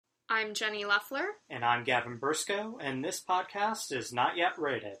I'm Jenny Leffler. And I'm Gavin Briscoe, and this podcast is not yet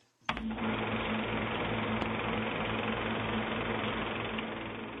rated.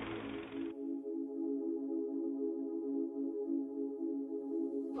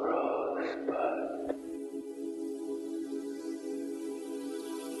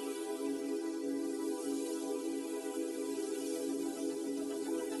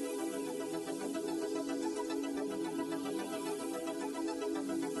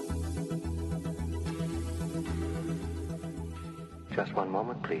 Just one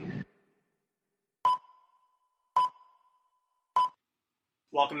moment, please.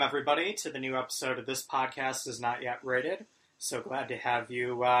 Welcome, everybody, to the new episode of This Podcast Is Not Yet Rated. So glad to have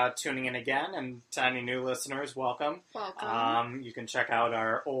you tuning in again, and to any new listeners, welcome. Welcome. You can check out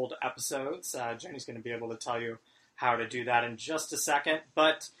our old episodes. Jenny's going to be able to tell you how to do that in just a second,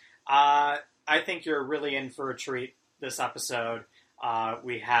 but I think you're really in for a treat this episode.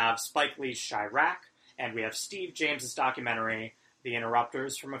 We have Spike Lee's Chi-Raq, and we have Steve James' documentary, The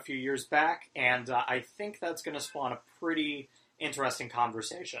Interrupters, from a few years back, and I think that's going to spawn a pretty interesting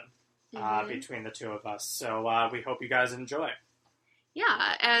conversation between the two of us. So we hope you guys enjoy.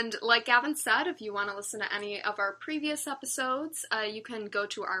 Yeah, and like Gavin said, if you want to listen to any of our previous episodes, you can go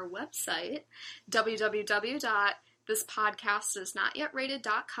to our website,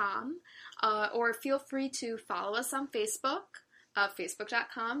 www.thispodcastisnotyetrated.com, or feel free to follow us on Facebook,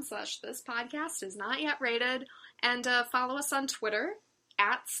 facebook.com/thispodcastisnotyetrated, and follow us on Twitter,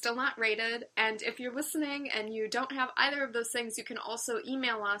 @StillNotRated. And if you're listening and you don't have either of those things, you can also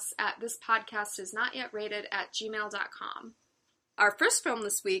email us at thispodcastisnotyetrated@gmail.com. Our first film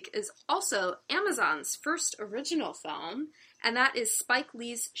this week is also Amazon's first original film, and that is Spike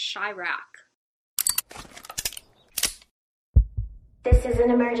Lee's Chi-Raq. This is an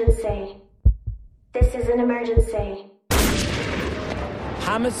emergency. This is an emergency.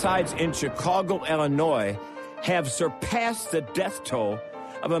 Homicides in Chicago, Illinois have surpassed the death toll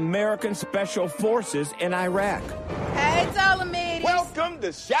of American Special Forces in Iraq. Hey, Ptolemies. Welcome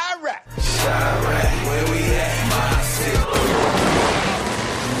to Chi-Raq. Chi-Raq, where we at, my city?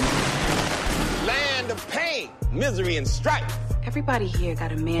 Land of pain, misery, and strife. Everybody here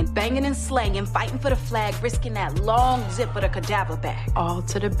got a man banging and slanging, fighting for the flag, risking that long zip of the cadaver bag. All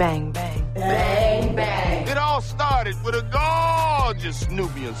to the bang, bang. Bang, bang. It all started with a gorgeous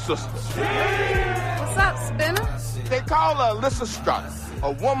Nubian sister. What's up, Spinner? They call her Alyssa Strauss,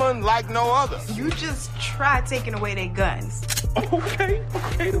 a woman like no other. You just try taking away their guns. Okay,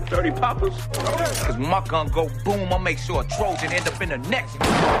 the 30 poppers. Cause my gun go boom, I'll make sure a Trojan end up in the next.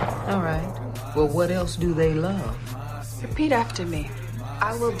 All right. Well, what else do they love? Repeat after me.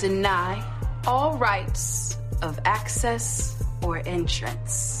 I will deny all rights of access or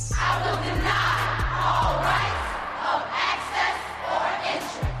entrance. I will deny all rights of access or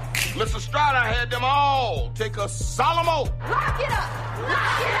entrance. Alyssa Strada had them all take a solemn oath. Lock it up!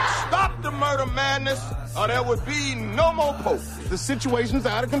 Lock it up! Stop the murder madness, or there would be no more Pope. The situation's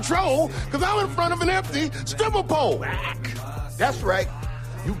out of control, because I'm in front of an empty stripper pole. That's right.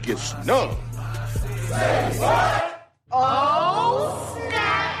 You get snubbed. Oh,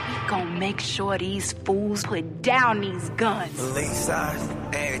 snap! We gon' make sure these fools put down these guns. Police signs,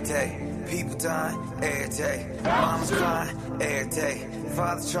 every day. People dying, every day. Mama's crying, every day.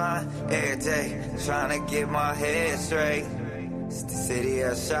 Father's trying, every day. Trying to get my head straight. It's the city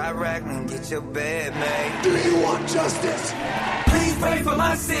of Chi-Raq, and get your bed made. Do you want justice? Please pray for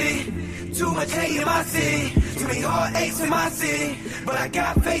my city. Too much hate in my city. Too many heartaches in my city. But I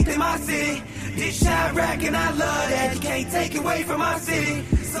got faith in my city. This Chi-Raq and I love that. You can't take away from my city.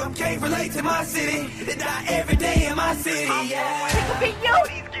 Some can't relate to my city. They die every day in my city, yeah. It could be you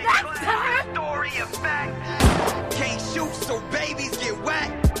next time. Story of fact. Can't shoot so babies get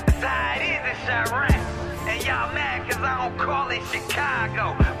whacked. That's how it is in Chi-Raq. And y'all mad cause I don't call it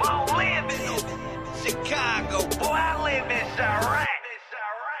Chicago. I don't live in no Chicago. Boy, I live in Chi-Raq.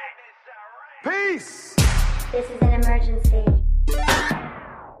 Peace! This is an emergency.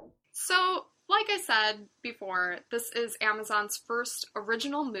 So, like I said before, this is Amazon's first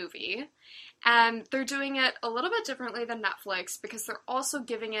original movie, and they're doing it a little bit differently than Netflix because they're also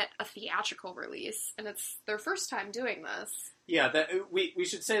giving it a theatrical release, and it's their first time doing this. Yeah, we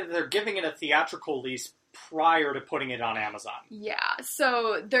should say that they're giving it a theatrical release prior to putting it on Amazon. Yeah,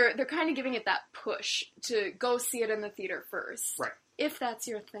 so they're kind of giving it that push to go see it in the theater first. Right. If that's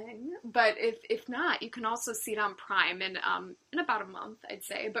your thing. But if not, you can also see it on Prime in about a month, I'd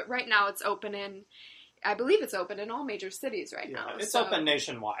say. But right now it's open in, I believe it's open in all major cities right now. It's open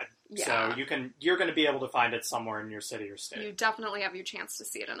nationwide. Yeah. So you're going to be able to find it somewhere in your city or state. You definitely have your chance to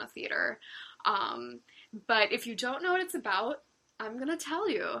see it in a theater. But if you don't know what it's about, I'm gonna tell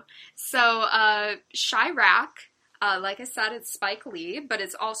you. So, Chirac, like I said, it's Spike Lee, but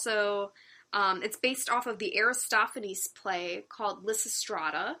it's also, it's based off of the Aristophanes play called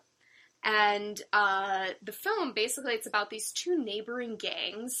Lysistrata. And the film, basically, it's about these two neighboring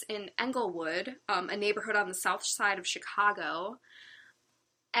gangs in Englewood, a neighborhood on the south side of Chicago.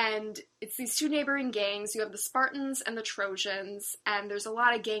 And it's these two neighboring gangs. You have the Spartans and the Trojans, and there's a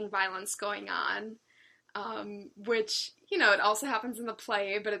lot of gang violence going on, which, you know, it also happens in the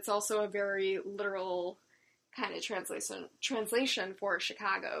play, but it's also a very literal kind of translation for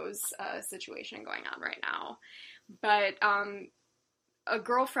Chicago's situation going on right now. But a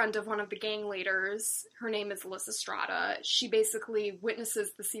girlfriend of one of the gang leaders, her name is Lysistrata, she basically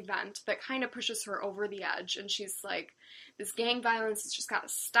witnesses this event that kind of pushes her over the edge, and she's like, this gang violence has just got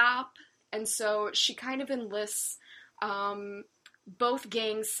to stop. And so she kind of enlists both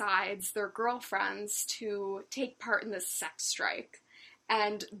gang sides, their girlfriends, to take part in this sex strike.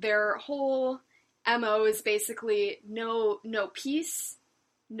 And their whole MO is basically no peace,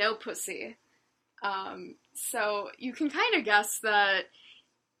 no pussy. So you can kind of guess that,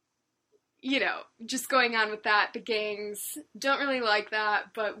 you know, just going on with that, the gangs don't really like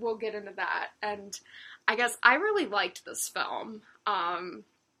that, but we'll get into that. And I guess I really liked this film.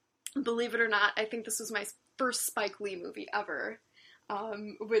 Believe it or not, I think this was my first Spike Lee movie ever,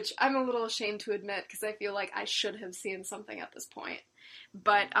 which I'm a little ashamed to admit because I feel like I should have seen something at this point.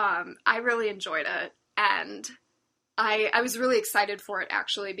 But I really enjoyed it, and I was really excited for it,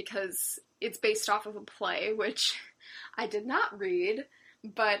 actually, because it's based off of a play, which I did not read,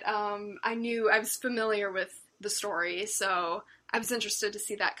 but I was familiar with the story, so I was interested to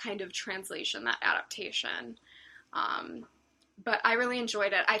see that kind of translation, that adaptation. But I really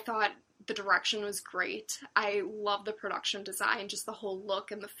enjoyed it. I thought the direction was great. I love the production design, just the whole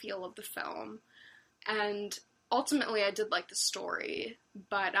look and the feel of the film. And ultimately, I did like the story.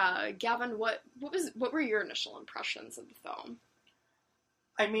 But Gavin, what were your initial impressions of the film?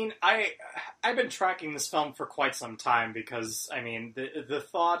 I mean, I've been tracking this film for quite some time because, I mean, the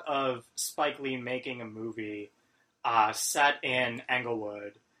thought of Spike Lee making a movie set in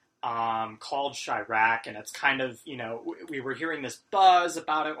Englewood called Chirac, and it's kind of, you know, we were hearing this buzz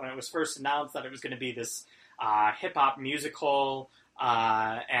about it when it was first announced that it was going to be this hip-hop musical,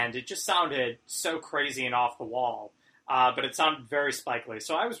 and it just sounded so crazy and off the wall, but it sounded very Spike Lee,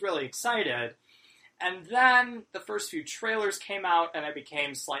 so I was really excited. And then the first few trailers came out, and I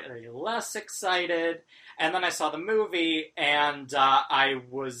became slightly less excited. And then I saw the movie, and I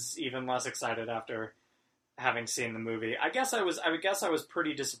was even less excited after having seen the movie. I would guess I was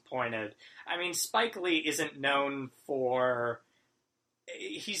pretty disappointed. I mean, Spike Lee isn't known for.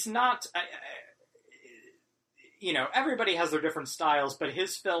 He's not. You know, everybody has their different styles, but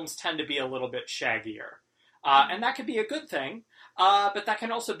his films tend to be a little bit shaggier, and that could be a good thing. But that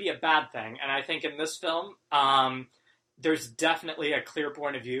can also be a bad thing, and I think in this film, there's definitely a clear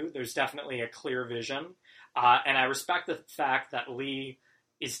point of view, there's definitely a clear vision, and I respect the fact that Lee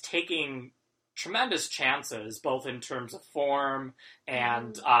is taking tremendous chances, both in terms of form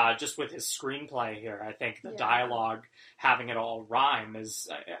and just with his screenplay here. I think the dialogue, having it all rhyme is,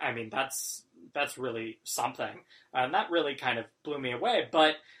 I mean, that's really something, and that really kind of blew me away,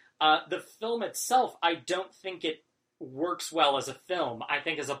 but the film itself, I don't think it works well as a film. I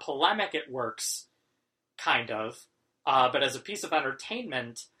think as a polemic it works, kind of, but as a piece of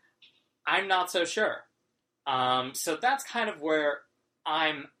entertainment, I'm not so sure. So that's kind of where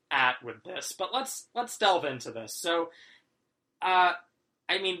I'm at with this. But let's delve into this. So, I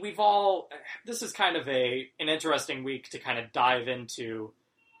mean, this is kind of an interesting week to kind of dive into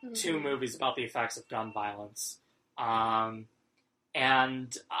two movies about the effects of gun violence,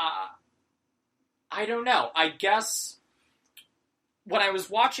 and I don't know. I guess when I was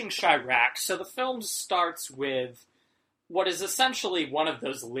watching Chirac, so the film starts with what is essentially one of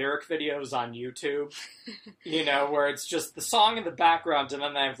those lyric videos on YouTube, you know, where it's just the song in the background and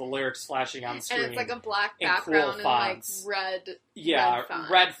then they have the lyrics flashing on screen. And it's like a black background and like red font.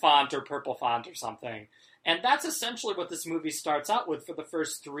 Red font or purple font or something. And that's essentially what this movie starts out with for the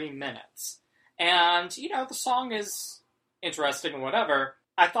first 3 minutes. And, you know, the song is interesting and whatever.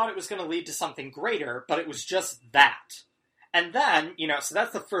 I thought it was going to lead to something greater, but it was just that. And then, you know, so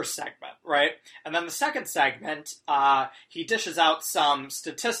that's the first segment, right? And then the second segment, he dishes out some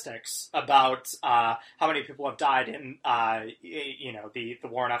statistics about how many people have died in, you know, the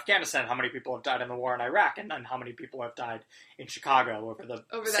war in Afghanistan, how many people have died in the war in Iraq, and then how many people have died in Chicago over the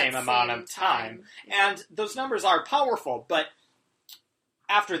same amount of time. Yeah. And those numbers are powerful, but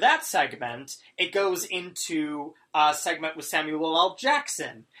after that segment, it goes into a segment with Samuel L.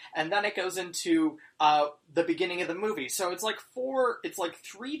 Jackson, and then it goes into the beginning of the movie. So it's like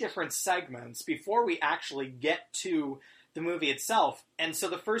 3 different segments before we actually get to the movie itself. And so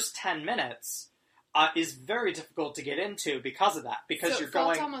the first 10 minutes is very difficult to get into because of that. Because so it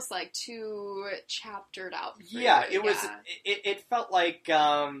felt almost like too chaptered out. Yeah, it was. It felt like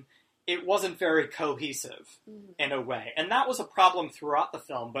it wasn't very cohesive in a way, and that was a problem throughout the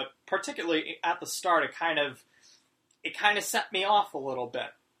film. But particularly at the start, it kind of set me off a little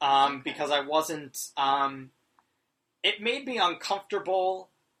bit because I wasn't. It made me uncomfortable.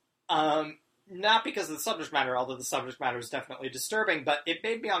 Not because of the subject matter, although the subject matter is definitely disturbing, but it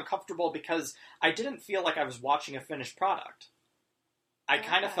made me uncomfortable because I didn't feel like I was watching a finished product. I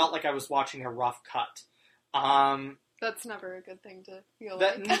kind of felt like I was watching a rough cut. That's never a good thing to feel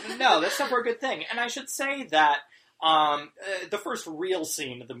like. No, that's never a good thing. And I should say that the first real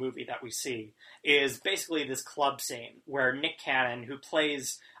scene of the movie that we see is basically this club scene where Nick Cannon, who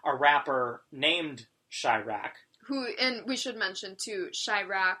plays a rapper named Chirac, and we should mention, too,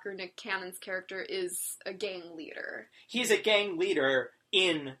 Chirac, or Nick Cannon's character, is a gang leader. He's a gang leader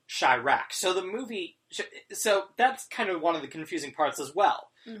in Chirac. So the movie... So that's kind of one of the confusing parts as well,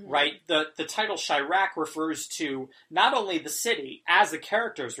 right? The title Chirac refers to not only the city, as the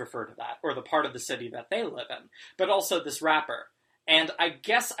characters refer to that, or the part of the city that they live in, but also this rapper. And I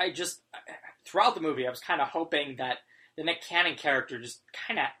guess throughout the movie, I was kind of hoping that the Nick Cannon character just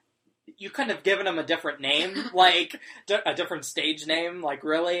kind of... You couldn't have given him a different name, like a different stage name, like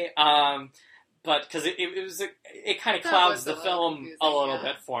really, but because it kind of clouds the film a little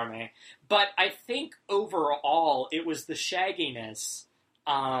bit for me. But I think overall it was the shagginess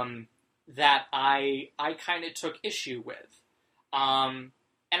that I kind of took issue with, and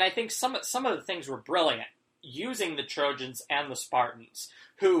I think some of the things were brilliant, using the Trojans and the Spartans,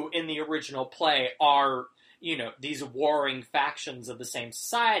 who in the original play are, these warring factions of the same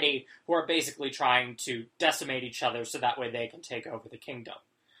society who are basically trying to decimate each other so that way they can take over the kingdom.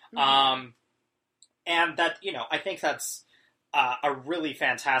 And that, I think that's a really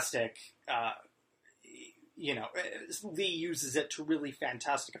fantastic, Lee uses it to really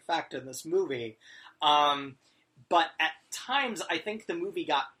fantastic effect in this movie. But at times, I think the movie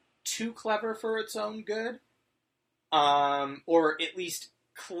got too clever for its own good. Or at least...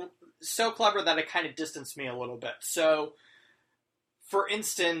 so clever that it kind of distanced me a little bit. So, for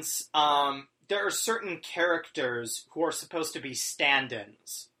instance, there are certain characters who are supposed to be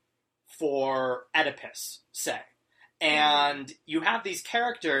stand-ins for Oedipus, say. And you have these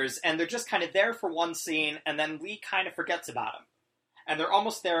characters, and they're just kind of there for one scene, and then Lee kind of forgets about them. And they're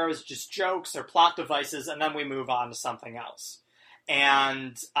almost there as just jokes or plot devices, and then we move on to something else.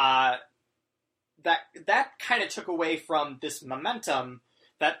 And that kind of took away from this momentum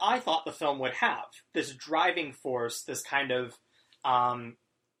that I thought the film would have. This driving force, this kind of,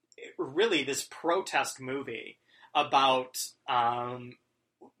 really this protest movie about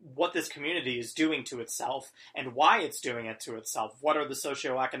what this community is doing to itself and why it's doing it to itself. What are the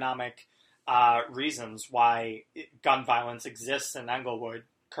socioeconomic reasons why gun violence exists in Englewood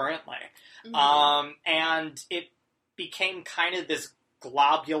currently? And it became kind of this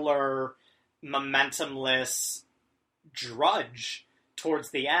globular, momentumless drudge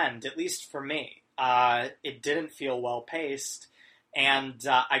towards the end, at least for me. It didn't feel well-paced, and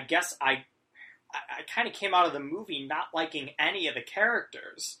I guess I kind of came out of the movie not liking any of the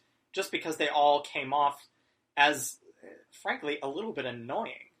characters, just because they all came off as, frankly, a little bit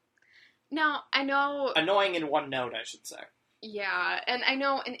annoying. Now, I know... Annoying in one note, I should say. Yeah, and I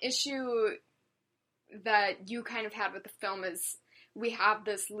know an issue that you kind of had with the film is we have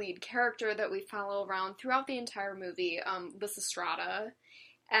this lead character that we follow around throughout the entire movie, Lysistrata,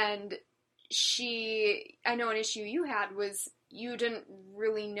 and I know an issue you had was you didn't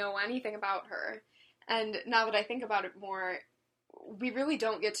really know anything about her, and now that I think about it more, we really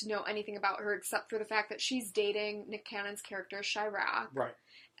don't get to know anything about her except for the fact that she's dating Nick Cannon's character, Chirac, right,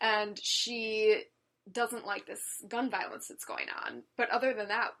 and she doesn't like this gun violence that's going on. But other than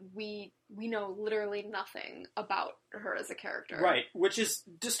that, we know literally nothing about her as a character. Right, which is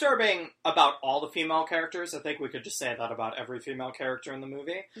disturbing about all the female characters. I think we could just say that about every female character in the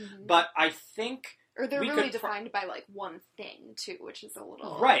movie. Mm-hmm. But I think... Or they're really defined by, like, one thing, too, which is a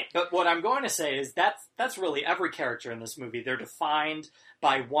little... Right, but what I'm going to say is that's really every character in this movie. They're defined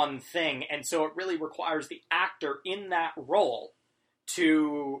by one thing, and so it really requires the actor in that role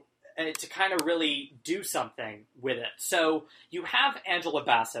to kind of really do something with it. So you have Angela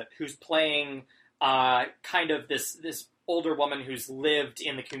Bassett, who's playing kind of this older woman who's lived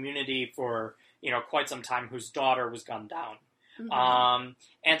in the community for quite some time, whose daughter was gunned down. And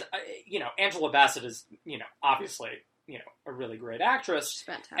Angela Bassett is, obviously, a really great actress.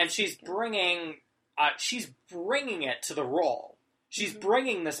 Fantastic, and she's bringing it to the role. She's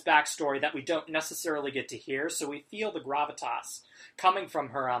bringing this backstory that we don't necessarily get to hear, so we feel the gravitas coming from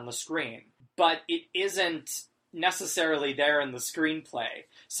her on the screen. But it isn't necessarily there in the screenplay.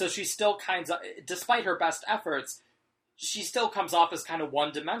 So she still despite her best efforts, she still comes off as kind of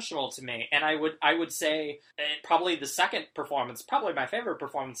one-dimensional to me. And I would say probably the second performance, probably my favorite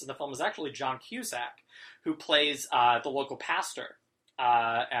performance in the film, is actually John Cusack, who plays the local pastor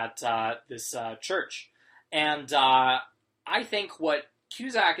at this church. And I think what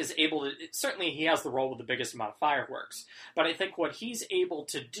Cusack is able to... Certainly he has the role with the biggest amount of fireworks. But I think what he's able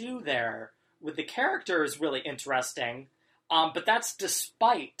to do there with the character is really interesting. But that's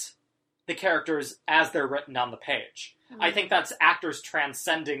despite the characters as they're written on the page. I think that's actors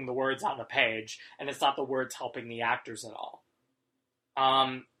transcending the words on the page, and it's not the words helping the actors at all.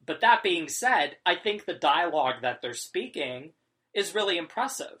 But that being said, I think the dialogue that they're speaking is really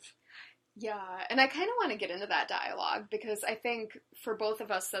impressive. Yeah, and I kind of want to get into that dialogue, because I think for both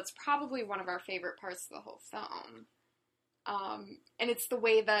of us, that's probably one of our favorite parts of the whole film. And it's the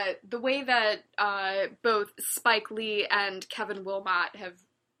way that both Spike Lee and Kevin Wilmot have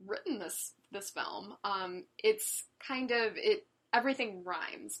written this film. It's kind of everything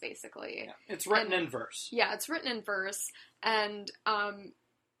rhymes, basically. Yeah, it's written in verse. Yeah, it's written in verse, and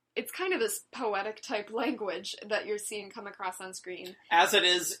it's kind of this poetic type language that you're seeing come across on screen, as it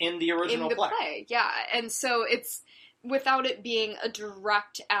is in the original play. Yeah, and so it's, without it being a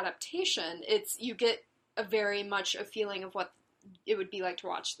direct adaptation, you get a very much a feeling of what it would be like to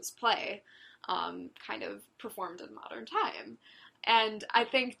watch this play, kind of performed in modern time. And I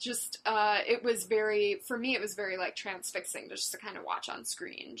think just, it was very like transfixing just to kind of watch on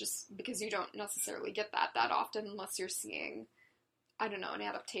screen, just because you don't necessarily get that often unless you're seeing, I don't know, an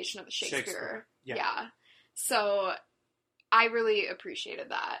adaptation of the Shakespeare. Yeah. So I really appreciated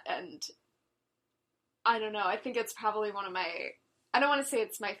that. And I don't know, I think it's probably one of my, I don't want to say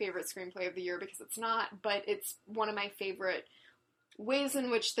it's my favorite screenplay of the year, because it's not, but it's one of my favorite ways in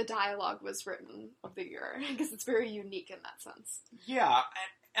which the dialogue was written of the year, because it's very unique in that sense. Yeah,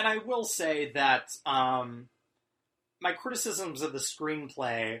 and I will say that my criticisms of the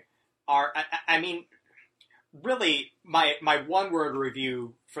screenplay are, I mean, really, my one-word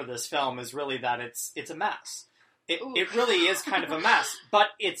review for this film is really that it's a mess. It really is kind of a mess, but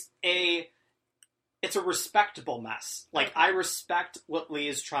it's a respectable mess. Like, I respect what Lee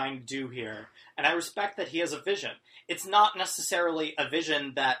is trying to do here, and I respect that he has a vision. It's not necessarily a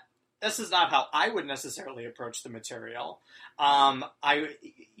vision that... This is not how I would necessarily approach the material. I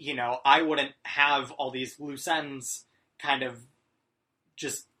wouldn't have all these loose ends kind of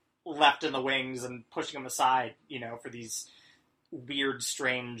just left in the wings and pushing them aside, for these weird,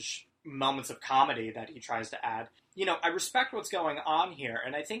 strange moments of comedy that he tries to add. I respect what's going on here,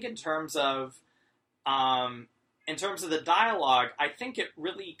 and I think in terms of the dialogue, I think it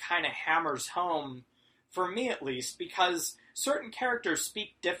really kind of hammers home, for me at least, because certain characters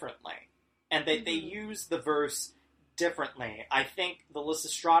speak differently, and they use the verse differently. I think the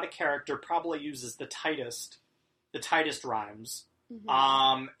Lysistrata character probably uses the tightest rhymes.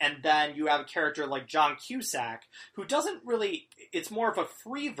 Mm-hmm. And then you have a character like John Cusack, who doesn't really, it's more of a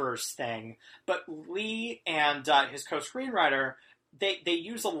free verse thing, but Lee and his co-screenwriter, they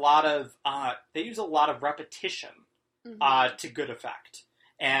use a lot of repetition to good effect.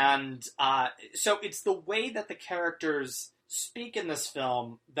 And so it's the way that the characters speak in this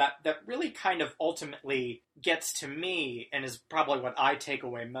film that really kind of ultimately gets to me, and is probably what I take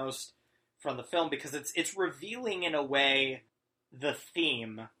away most from the film, because it's revealing in a way the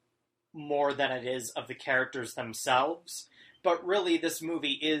theme more than it is of the characters themselves. But really, this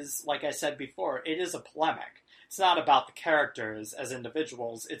movie is, like I said before, it is a polemic. It's not about the characters as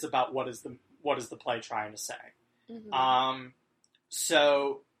individuals. It's about what is the play trying to say. Mm-hmm.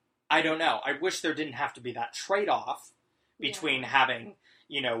 So I don't know. I wish there didn't have to be that trade-off between having,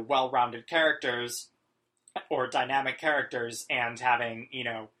 well-rounded characters or dynamic characters and having,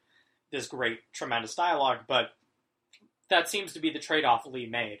 this great, tremendous dialogue. But that seems to be the trade-off Lee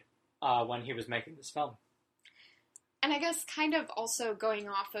made when he was making this film. And I guess kind of also going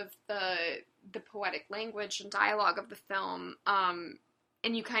off of the poetic language and dialogue of the film, and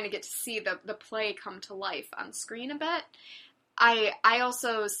you kind of get to see the play come to life on screen a bit. I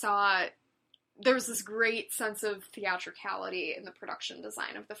also saw there was this great sense of theatricality in the production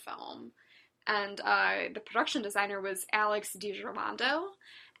design of the film. And the production designer was Alex DiGirolamo.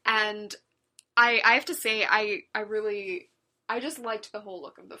 And I have to say, I just liked the whole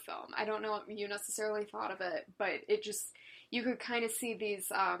look of the film. I don't know what you necessarily thought of it, but it just, you could kind of see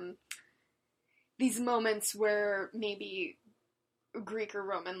these moments where maybe Greek or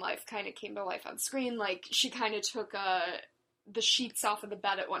Roman life kind of came to life on screen. Like, she kind of took the sheets off of the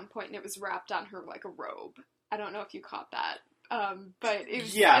bed at one point, and it was wrapped on her like a robe. I don't know if you caught that. But it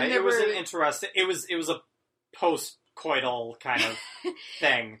was, yeah, it was an interesting. It was a post-coital kind of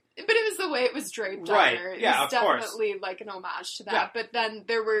thing. But it was the way it was draped right. on her. It yeah, was of definitely course. Like an homage to that. Yeah. But then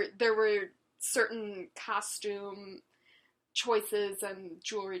there were certain costume choices and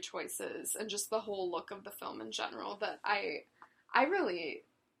jewelry choices and just the whole look of the film in general that I really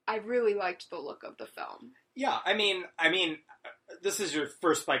liked the look of the film. Yeah, I mean, this is your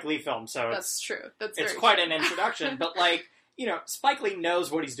first Spike Lee film, so that's true. It's quite an introduction, but like, you know, Spike Lee knows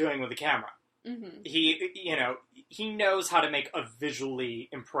what he's doing with the camera. Mm-hmm. He knows how to make a visually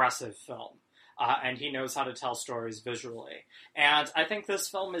impressive film, and he knows how to tell stories visually. And I think this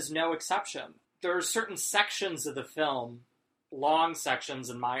film is no exception. There are certain sections of the film, long sections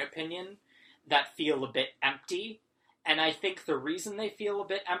in my opinion, that feel a bit empty. And I think the reason they feel a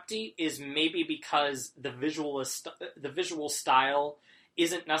bit empty is maybe because the visual style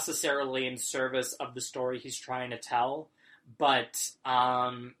isn't necessarily in service of the story he's trying to tell, but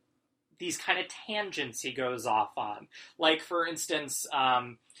these kind of tangents he goes off on. Like, for instance,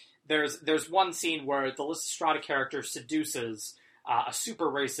 there's one scene where the Lysistrata character seduces a super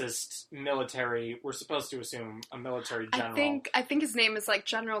racist military, we're supposed to assume a military general. I think his name is like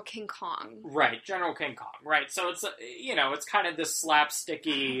General King Kong. Right, General King Kong, right. So it's, it's kind of this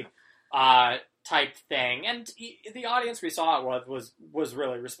slapsticky type thing, and the audience we saw it was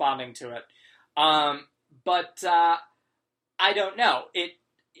really responding to it. But I don't know.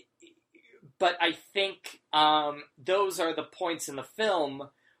 But I think those are the points in the film,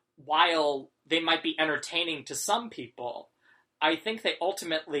 while they might be entertaining to some people, I think they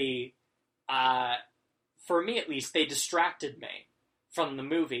ultimately, for me at least, they distracted me from the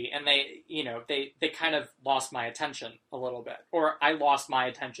movie, and they kind of lost my attention a little bit, or I lost my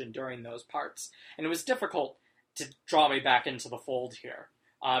attention during those parts, and it was difficult to draw me back into the fold here,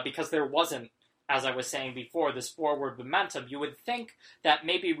 because there wasn't, as I was saying before, this forward momentum. You would think that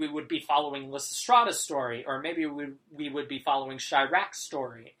maybe we would be following Lysistrata's story, or maybe we would be following Chirac's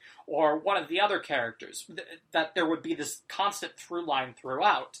story, or one of the other characters, that there would be this constant through line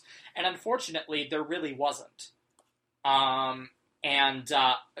throughout. And unfortunately, there really wasn't. Poor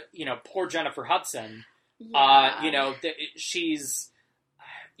Jennifer Hudson, Yeah. She's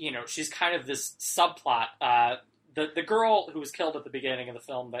kind of this subplot. The girl who was killed at the beginning of the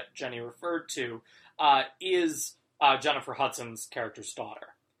film that Jenny referred to is Jennifer Hudson's character's daughter.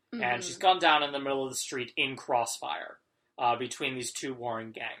 Mm-hmm. And she's gone down in the middle of the street in crossfire between these two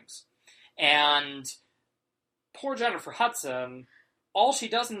warring gangs. And poor Jennifer Hudson, all she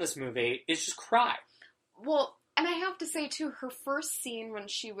does in this movie is just cry. Well, and I have to say, too, her first scene when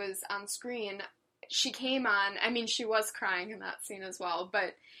she was on screen, she came on, I mean, she was crying in that scene as well,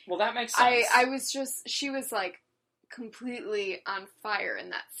 but... Well, that makes sense. She was, like, completely on fire in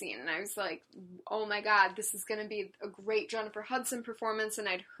that scene, and I was like, oh my god, this is going to be a great Jennifer Hudson performance, and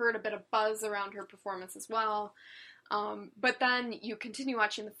I'd heard a bit of buzz around her performance as well. But then you continue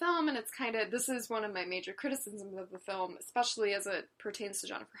watching the film, and it's kind of, this is one of my major criticisms of the film, especially as it pertains to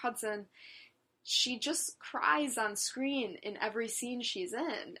Jennifer Hudson. She just cries on screen in every scene she's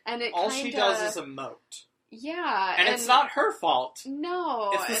in, and it all she does is emote. Yeah, and it's not her fault.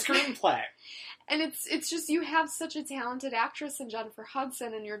 No, it's the screenplay. And it's just, you have such a talented actress in Jennifer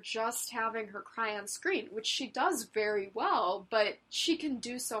Hudson, and you're just having her cry on screen, which she does very well, but she can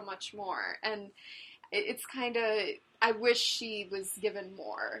do so much more. And it's kind of, I wish she was given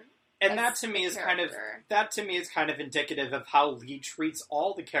more. And that to me is kind of indicative of how Lee treats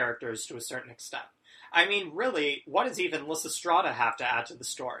all the characters to a certain extent. I mean, really, what does even Lysistrata have to add to the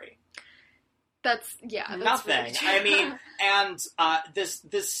story? That's nothing. Really, I mean, and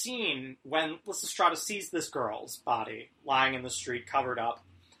this scene when Lysistrata sees this girl's body lying in the street covered up,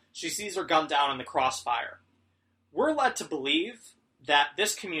 she sees her gunned down in the crossfire. We're led to believe that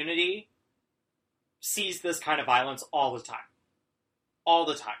this community sees this kind of violence all the time. All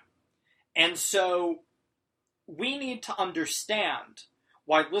the time. And so we need to understand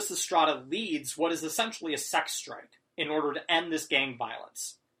why Lysistrata leads what is essentially a sex strike in order to end this gang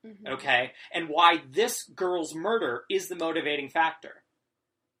violence. Mm-hmm. Okay? And why this girl's murder is the motivating factor.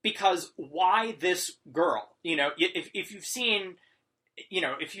 Because why this girl? You know, if you've seen,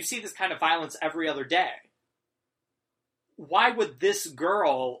 if you see this kind of violence every other day, why would this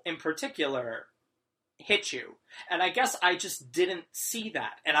girl in particular hit you? And I guess I just didn't see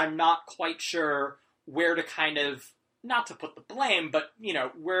that. And I'm not quite sure where to kind of not to put the blame, but, you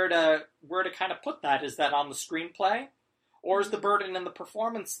know, where to kind of put that. Is that on the screenplay? Or is the burden in the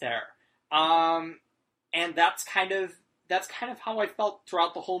performance there? And that's kind of how I felt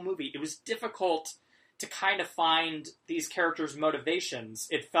throughout the whole movie. It was difficult to kind of find these characters' motivations.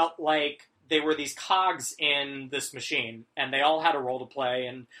 It felt like they were these cogs in this machine, and they all had a role to play,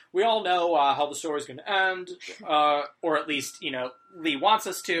 and we all know how the story's going to end, or at least, you know, Lee wants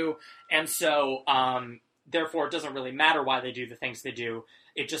us to, and so, therefore, it doesn't really matter why they do the things they do,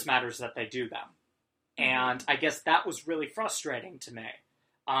 it just matters that they do them. And I guess that was really frustrating to me,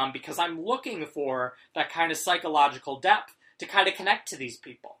 because I'm looking for that kind of psychological depth to kind of connect to these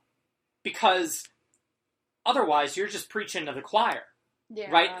people. Because otherwise, you're just preaching to the choir. Yeah.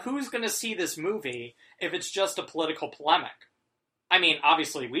 Right? Who's going to see this movie if it's just a political polemic? I mean,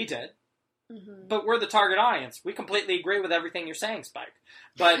 obviously we did. But we're the target audience. We completely agree with everything you're saying, Spike.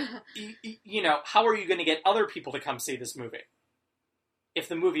 But, you know, how are you going to get other people to come see this movie if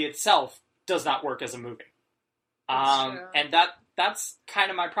the movie itself does not work as a movie? And that's kind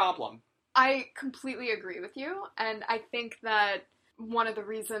of my problem. I completely agree with you, and I think that one of the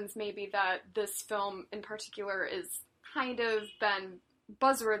reasons maybe that this film in particular is kind of been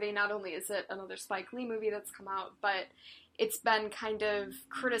buzzworthy, not only is it another Spike Lee movie that's come out, but it's been kind of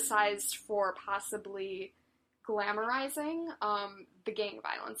criticized for possibly glamorizing the gang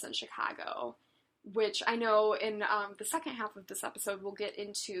violence in Chicago, which I know in the second half of this episode we'll get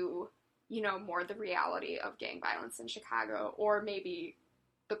into, you know, more the reality of gang violence in Chicago, or maybe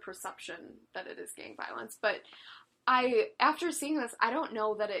the perception that it is gang violence. But after seeing this, I don't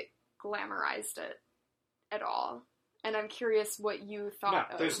know that it glamorized it at all. And I'm curious what you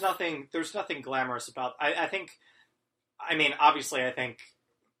thought of. There's nothing glamorous about... I think obviously, I think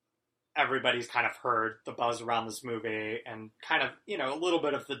everybody's kind of heard the buzz around this movie and kind of, you know, a little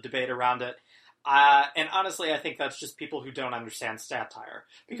bit of the debate around it. And honestly, I think that's just people who don't understand satire.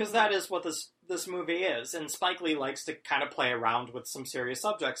 Because that is what this movie is. And Spike Lee likes to kind of play around with some serious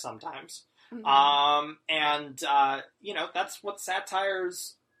subjects sometimes. You know, that's what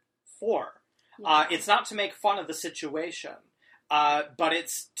satire's for. It's not to make fun of the situation, but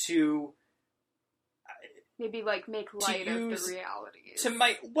it's to... maybe, like, make light of the realities.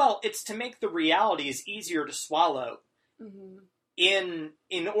 It's to make the realities easier to swallow in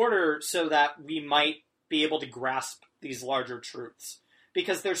order so that we might be able to grasp these larger truths.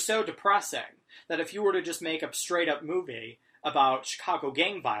 Because they're so depressing that if you were to just make a straight-up movie about Chicago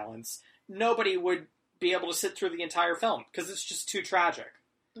gang violence, nobody would be able to sit through the entire film, because it's just too tragic.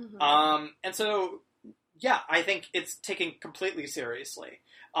 And so, yeah, I think it's taken completely seriously.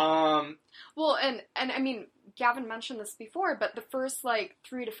 Well, and I mean, Gavin mentioned this before, but the first, like,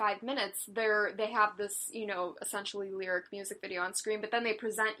 3 to 5 minutes, they have this, you know, essentially lyric music video on screen, but then they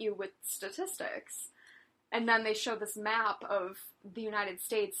present you with statistics. And then they show this map of the United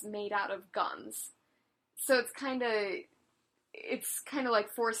States made out of guns. So it's kind of like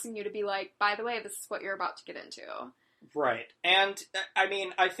forcing you to be like, by the way, this is what you're about to get into. Right. And, I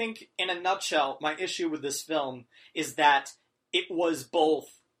mean, I think, in a nutshell, my issue with this film is that it was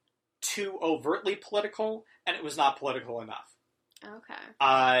both too overtly political, and it was not political enough.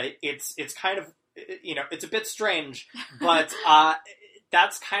 Okay. It's kind of, you know, it's a bit strange, but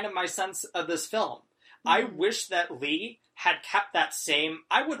that's kind of my sense of this film. I wish that Lee had kept that same...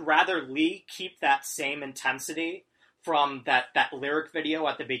 I would rather Lee keep that same intensity from that lyric video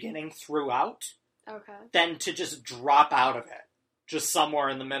at the beginning throughout, than to just drop out of it, just somewhere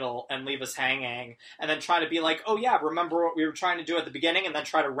in the middle, and leave us hanging, and then try to be like, oh yeah, remember what we were trying to do at the beginning, and then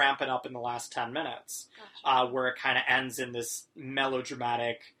try to ramp it up in the last 10 minutes, where it kind of ends in this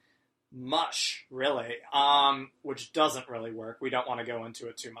melodramatic mush, really, which doesn't really work. We don't want to go into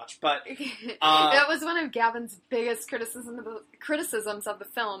it too much, but that was one of Gavin's biggest criticisms of the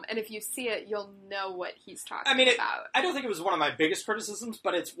film, and if you see it, you'll know what he's talking about. I don't think it was one of my biggest criticisms,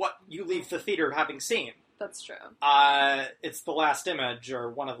 but it's what you leave the theater having seen. That's true. It's the last image, or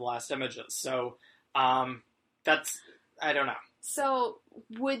one of the last images, so that's... I don't know. So,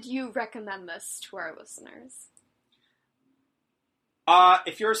 would you recommend this to our listeners?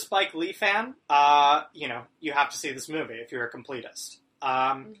 If you're a Spike Lee fan, you know, you have to see this movie if you're a completist.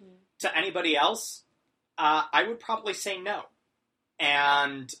 To anybody else, I would probably say no.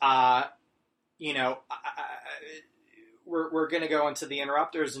 And, you know, we're going to go into the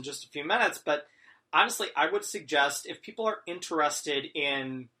interrupters in just a few minutes, but honestly, I would suggest if people are interested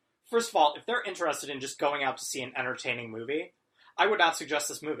in, first of all, if they're interested in just going out to see an entertaining movie, I would not suggest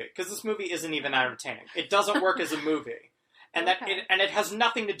this movie, because this movie isn't even entertaining. It doesn't work as a movie. And it has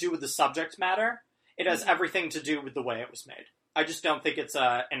nothing to do with the subject matter. It has everything to do with the way it was made. I just don't think it's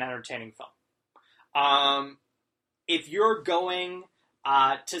an entertaining film. if you're going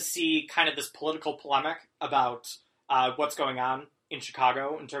to see kind of this political polemic about what's going on in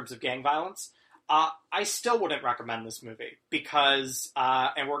Chicago in terms of gang violence, I still wouldn't recommend this movie because,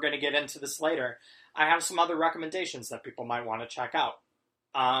 and we're going to get into this later, I have some other recommendations that people might want to check out.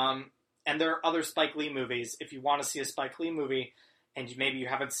 And there are other Spike Lee movies. If you want to see a Spike Lee movie and maybe you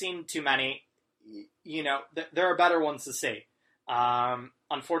haven't seen too many, there are better ones to see.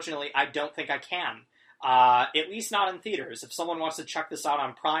 Unfortunately, I don't think I can. At least not in theaters. If someone wants to check this out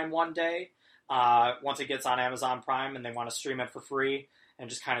on Prime one day, once it gets on Amazon Prime and they want to stream it for free and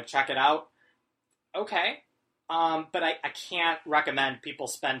just kind of check it out, okay. But I can't recommend people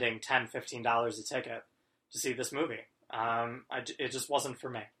spending $10, $15 a ticket to see this movie. It just wasn't for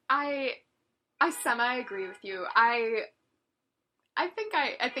me. I semi-agree with you. I think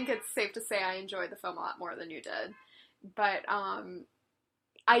it's safe to say I enjoyed the film a lot more than you did. But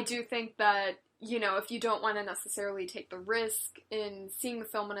I do think that, if you don't want to necessarily take the risk in seeing the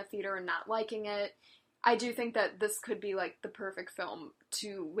film in a theater and not liking it, I do think that this could be, the perfect film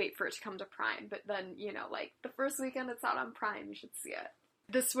to wait for it to come to Prime. But then, the first weekend it's out on Prime, you should see it.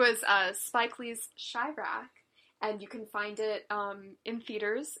 This was Spike Lee's Chirac, and you can find it in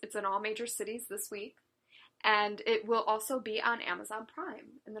theaters. It's in all major cities this week. And it will also be on Amazon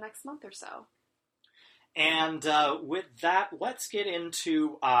Prime in the next month or so. And with that, let's get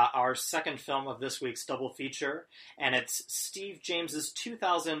into our second film of this week's double feature. And it's Steve James's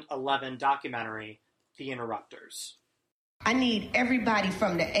 2011 documentary, The Interrupters. I need everybody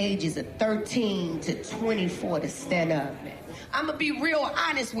from the ages of 13 to 24 to stand up. I'm going to be real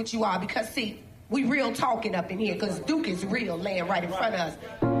honest with you all because, see, we real talking up in here because Duke is real laying right in front of us.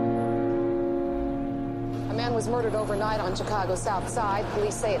 A man was murdered overnight on Chicago's South Side.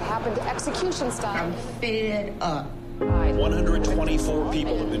 Police say it happened execution style. I'm fed up. 124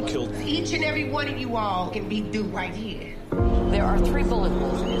 people have been killed. Each and every one of you all can be Duke right here. There are 3 bullet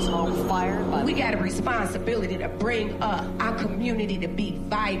holes in his home fired by... We got a responsibility to bring up our community to be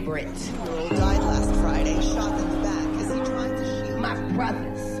vibrant. The girl died last Friday, shot in the back as he tried to shoot. My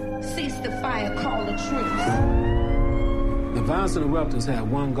brothers, cease the fire, call the truce. The violence interrupters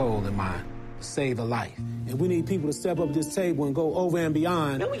had one goal in mind: to save a life. And we need people to step up at this table and go over and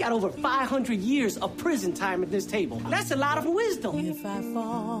beyond. Man, we got over 500 years of prison time at this table. That's a lot of wisdom. If I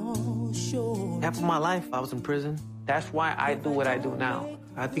fall short. Half of my life I was in prison. That's why I do what I do now.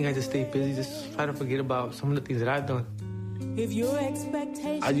 I think I just stay busy, just try to forget about some of the things that I've done. If your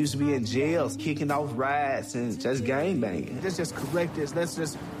expectations... I used to be in jails, kicking off riots and just gangbanging. Let's just correct this. Let's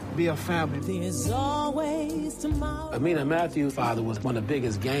just be a family. There's always tomorrow. Amina Matthews' father was one of the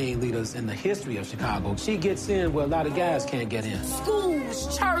biggest gang leaders in the history of Chicago. She gets in where a lot of guys can't get in.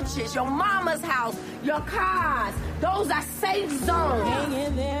 Schools, churches, your mama's house, your cars. Those are safe zones. Hang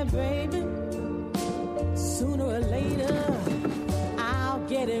in there, baby. Sooner or later, I'll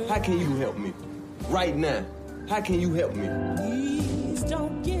get it. How can you help me? Right now. How can you help me? Please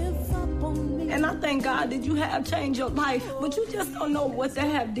don't give up on me. And I thank God that you have changed your life, but you just don't know what they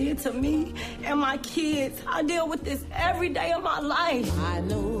have did to me and my kids. I deal with this every day of my life. I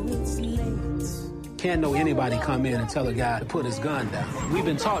know it's late. Can't know anybody come in and tell a guy to put his gun down. We've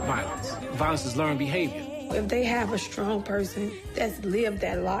been taught violence. Violence is learned behavior. If they have a strong person that's lived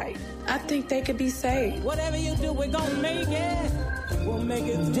that life, I think they could be saved. Whatever you do, we're gonna make it. We'll make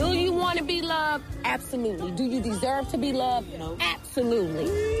it. Do you want to be loved? Absolutely. Do you deserve to be loved? No. Absolutely.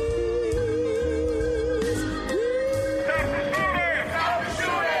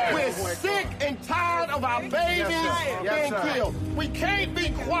 We're sick and tired of our babies being killed. We can't be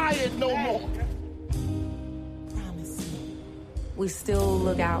quiet no more. We still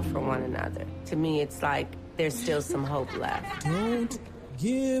look out for one another. To me, it's like there's still some hope left. Don't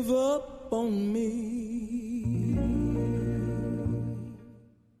give up on me.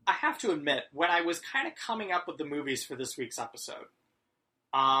 I have to admit, when I was kind of coming up with the movies for this week's episode,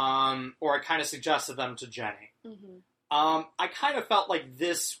 or I kind of suggested them to Jenny, I kind of felt like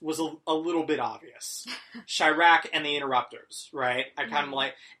this was a little bit obvious. Chirac and the Interrupters, right? I kind of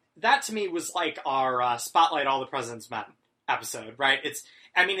like, that to me was like our Spotlight All the President's Men episode, right? It's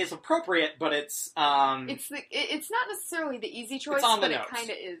appropriate, but it's not necessarily the easy choice, but it kind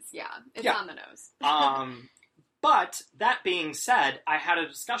of is. Yeah, it's on the nose. But that being said, I had a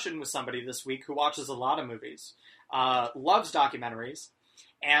discussion with somebody this week who watches a lot of movies, loves documentaries,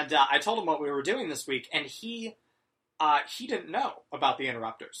 and I told him what we were doing this week, and he didn't know about the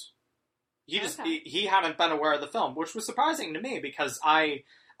Interrupters. He hadn't been aware of the film, which was surprising to me because I'm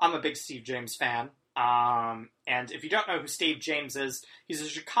a big Steve James fan. And if you don't know who Steve James is, he's a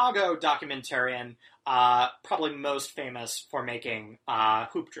Chicago documentarian, probably most famous for making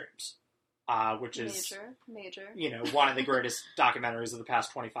Hoop Dreams. which is major. One of the greatest documentaries of the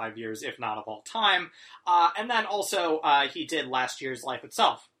past 25 years, if not of all time. And then also he did last year's Life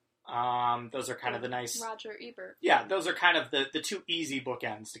Itself. Those are kind of the nice... Roger Ebert. Yeah, those are kind of the two easy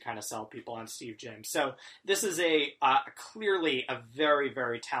bookends to kind of sell people on Steve James. So this is clearly a very,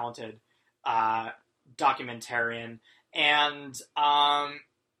 very talented documentarian. And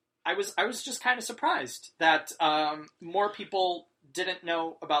I was just kind of surprised that more people didn't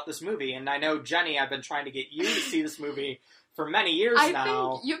know about this movie. And I know, Jenny, I've been trying to get you to see this movie for many years now.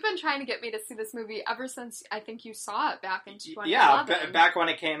 I think you've been trying to get me to see this movie ever since I think you saw it back in 2011. Yeah, back when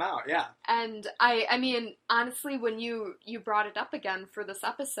it came out, yeah. And I mean, honestly, when you brought it up again for this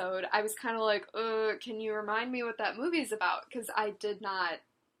episode, I was kind of like, can you remind me what that movie's about? Because I did not,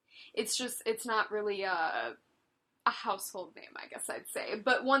 it's not really a household name, I guess I'd say.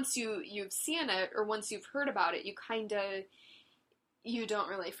 But once you've seen it, or once you've heard about it, you don't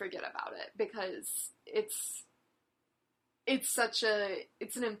really forget about it, because it's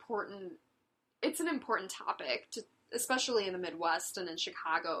an important topic, especially in the Midwest and in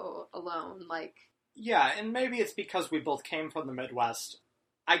Chicago alone. Yeah, and maybe it's because we both came from the Midwest.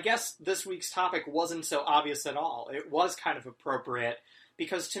 I guess this week's topic wasn't so obvious at all. It was kind of appropriate,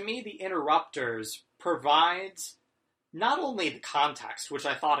 because to me, The Interrupters provides not only the context, which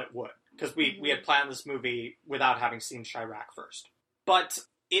I thought it would, because we had planned this movie without having seen Chirac first, but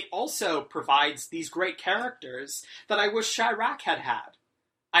it also provides these great characters that I wish Chirac had had.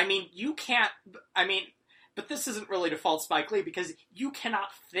 But this isn't really to fault Spike Lee, because you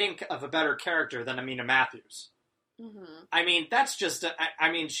cannot think of a better character than Amina Matthews. Mm-hmm. That's just,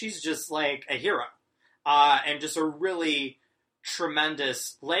 she's just like a hero. And just a really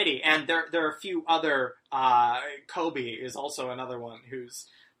tremendous lady. And there are a few other, Kobe is also another one who's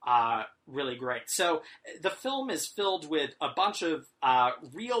really great. So the film is filled with a bunch of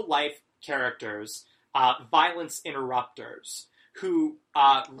real-life characters, violence interrupters, who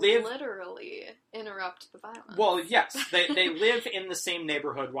live... Literally interrupt the violence. Well, yes. They live in the same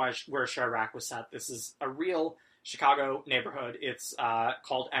neighborhood where Chirac was set. This is a real Chicago neighborhood. It's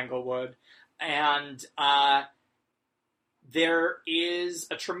called Englewood. And there is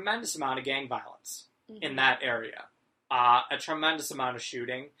a tremendous amount of gang violence in that area. A tremendous amount of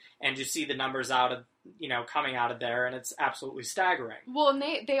shooting, and you see the numbers coming out of there, and it's absolutely staggering. Well, and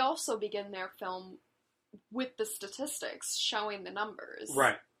they also begin their film with the statistics showing the numbers.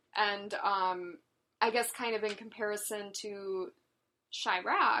 Right. And, I guess kind of in comparison to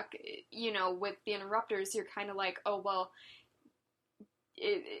Chirac, with The Interrupters, you're kind of like, oh, well,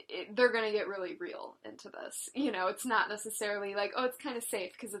 they're going to get really real into this. It's not necessarily like, oh, it's kind of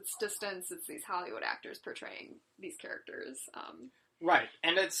safe because it's distance. It's these Hollywood actors portraying these characters. Right.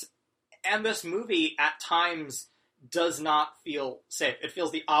 And this movie at times does not feel safe. It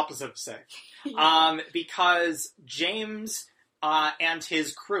feels the opposite of safe. Because James and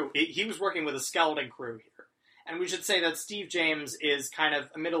his crew, he was working with a skeleton crew here. And we should say that Steve James is kind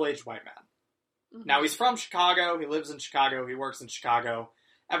of a middle-aged white man. Mm-hmm. Now, he's from Chicago, he lives in Chicago, he works in Chicago.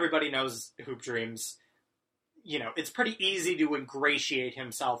 Everybody knows Hoop Dreams. It's pretty easy to ingratiate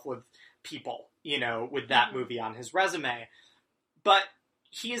himself with people, with that movie on his resume. But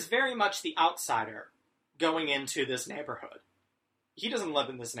he is very much the outsider going into this neighborhood. He doesn't live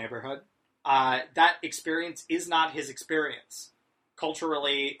in this neighborhood. That experience is not his experience,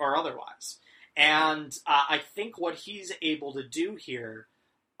 culturally or otherwise. And I think what he's able to do here,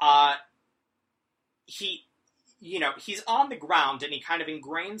 he's on the ground, and he kind of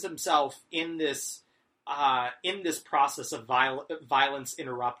ingrains himself in this process of violence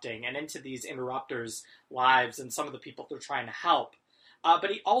interrupting, and into these interrupters' lives and some of the people they're trying to help. But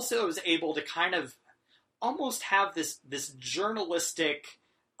he also is able to kind of almost have this journalistic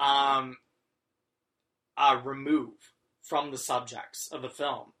remove from the subjects of the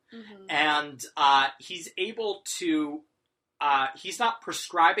film. Mm-hmm. And he's able to... he's not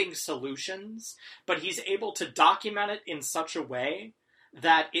prescribing solutions, but he's able to document it in such a way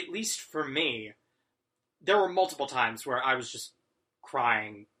that, at least for me, there were multiple times where I was just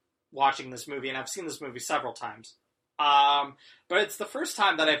crying watching this movie, and I've seen this movie several times. But it's the first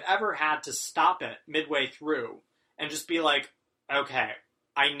time that I've ever had to stop it midway through and just be like, okay,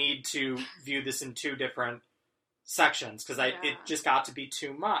 I need to view this in two different sections, because it just got to be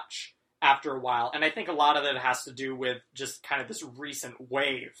too much after a while. And I think a lot of it has to do with just kind of this recent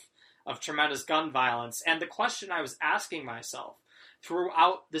wave of tremendous gun violence. And the question I was asking myself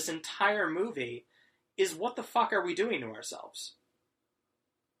throughout this entire movie is, what the fuck are we doing to ourselves?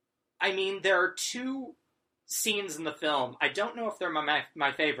 There are two scenes in the film. I don't know if they're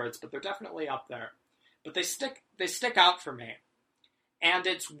my favorites, but they're definitely up there. But they stick out for me. And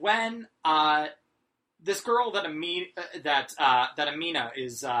it's when this girl that Amina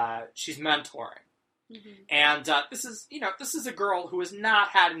is she's mentoring, and this is a girl who has not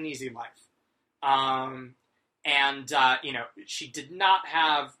had an easy life, she did not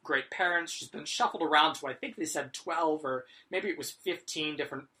have great parents. She's been shuffled around to, I think they said 12 or maybe it was 15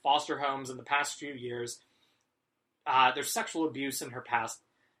 different foster homes in the past few years. There's sexual abuse in her past.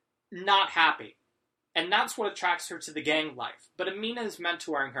 Not happy. And that's what attracts her to the gang life. But Amina is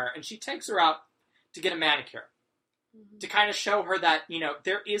mentoring her, and she takes her out to get a manicure. To kind of show her that,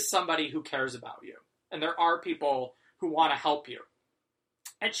 there is somebody who cares about you. And there are people who want to help you.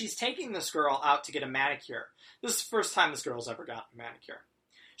 And she's taking this girl out to get a manicure. This is the first time this girl's ever gotten a manicure.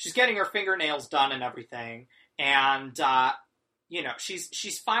 She's getting her fingernails done and everything. And,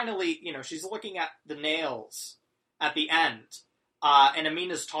 she's finally, she's looking at the nails at the end. And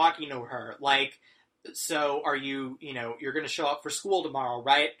Amina's talking to her, like, so are you, you're going to show up for school tomorrow,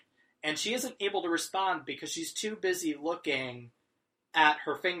 right? And she isn't able to respond because she's too busy looking at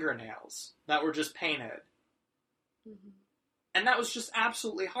her fingernails that were just painted. And that was just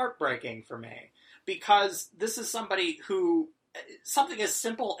absolutely heartbreaking for me, because this is somebody who, something as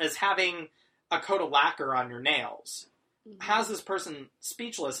simple as having a coat of lacquer on your nails has this person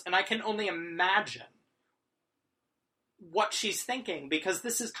speechless, and I can only imagine what she's thinking, because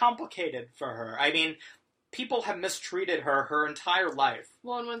this is complicated for her. I mean, people have mistreated her entire life.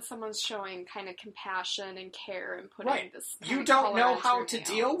 Well, and when someone's showing kind of compassion and care and putting this kind you of don't color know into how your to nails.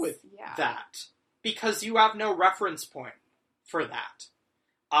 deal with Yeah. that, because you have no reference point for that.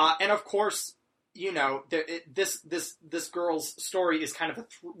 And of course, this girl's story is kind of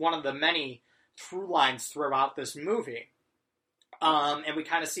one of the many through lines throughout this movie. And we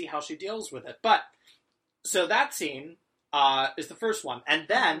kind of see how she deals with it. But, so that scene is the first one. And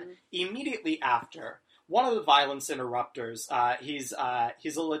then, immediately after, one of the violence interrupters, he's a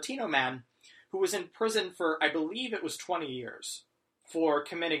Latino man who was in prison for, I believe it was 20 years, for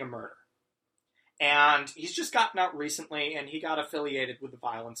committing a murder. And he's just gotten out recently, and he got affiliated with the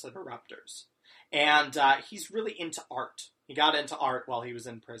violence interrupters. And he's really into art. He got into art while he was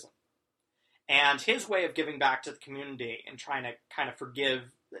in prison. And his way of giving back to the community and trying to kind of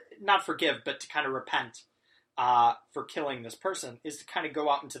but to kind of repent for killing this person is to kind of go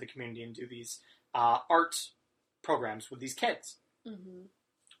out into the community and do these art programs with these kids.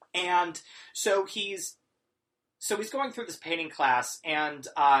 And so he's going through this painting class, and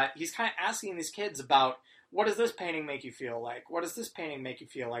he's kind of asking these kids about, what does this painting make you feel like? What does this painting make you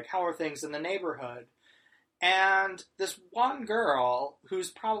feel like? How are things in the neighborhood? And this one girl, who's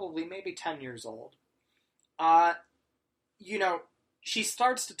probably maybe 10 years old, she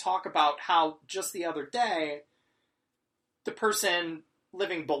starts to talk about how just the other day, the person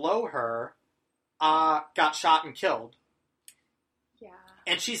living below her got shot and killed. Yeah.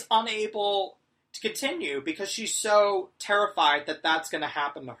 And she's unable to continue because she's so terrified that that's going to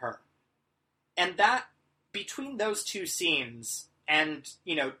happen to her. And that, between those two scenes, and,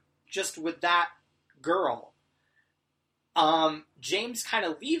 just with that girl, James kind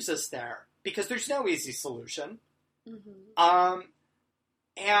of leaves us there, because there's no easy solution.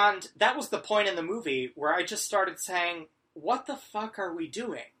 And that was the point in the movie where I just started saying, what the fuck are we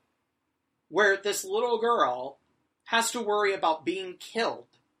doing? Where this little girl has to worry about being killed.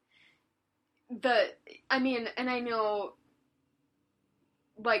 And I know,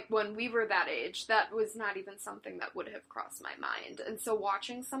 like, when we were that age, that was not even something that would have crossed my mind. And so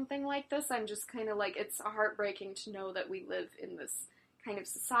watching something like this, I'm just kind of like, it's heartbreaking to know that we live in this kind of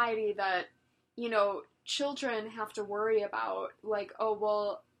society that, children have to worry about, like, oh,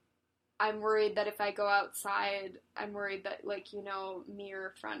 well, I'm worried that if I go outside, I'm worried that, like, me or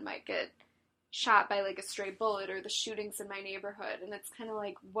a friend might get shot by, like, a stray bullet, or the shootings in my neighborhood. And it's kind of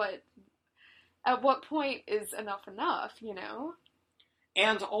like, at what point is enough,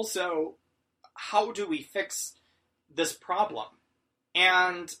 And also, how do we fix this problem?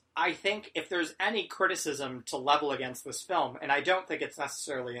 And I think if there's any criticism to level against this film, and I don't think it's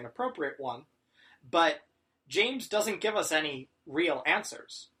necessarily an appropriate one, but James doesn't give us any real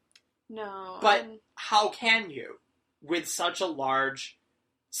answers. No. But how can you, with such a large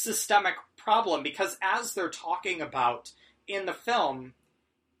systemic problem? Because as they're talking about in the film,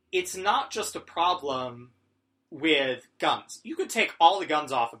 it's not just a problem with guns. You could take all the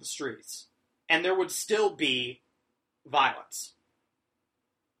guns off of the streets, and there would still be violence.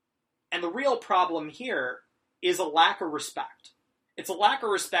 And the real problem here is a lack of respect. It's a lack of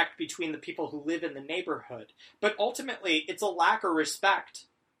respect between the people who live in the neighborhood, but ultimately it's a lack of respect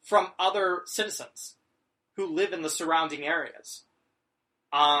from other citizens who live in the surrounding areas.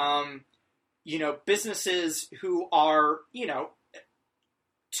 Businesses who are,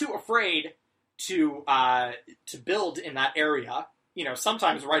 too afraid to build in that area. You know,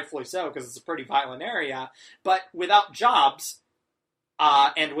 sometimes rightfully so, because it's a pretty violent area. But without jobs,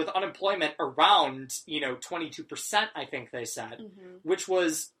 and with unemployment around, 22%, I think they said, which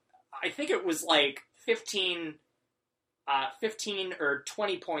was, I think it was like 15 or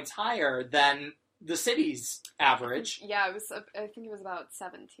 20 points higher than the city's average. Yeah, it was. I think it was about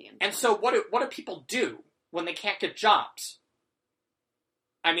 17. And so what do people do when they can't get jobs?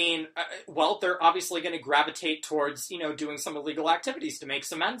 I mean, well, they're obviously going to gravitate towards, doing some illegal activities to make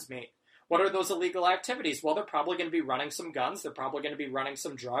some ends meet. What are those illegal activities? Well, they're probably going to be running some guns. They're probably going to be running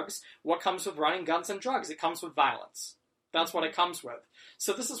some drugs. What comes with running guns and drugs? It comes with violence. That's what it comes with.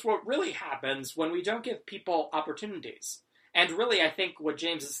 So this is what really happens when we don't give people opportunities. And really, I think what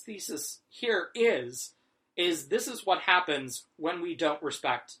James's thesis here is this is what happens when we don't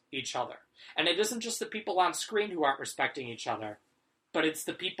respect each other. And it isn't just the people on screen who aren't respecting each other, but it's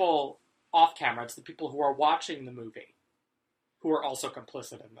the people off camera. It's the people who are watching the movie who are also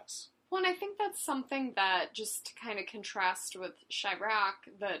complicit in this. Well, and I think that's something that just to kind of contrast with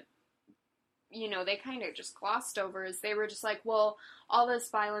Chirac that, they kind of just glossed over is they were just like, well, all this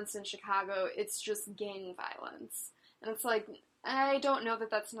violence in Chicago, it's just gang violence. And it's like, I don't know that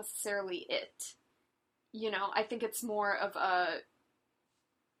that's necessarily it. I think it's more of a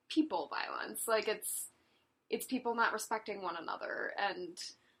people violence. Like, it's people not respecting one another. And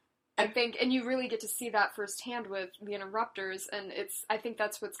I think, and you really get to see that firsthand with the Interrupters, and I think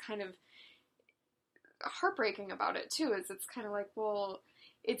that's what's kind of heartbreaking about it, too, is it's kind of like, well,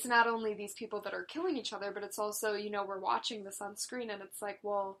 it's not only these people that are killing each other, but it's also, we're watching this on screen, and it's like,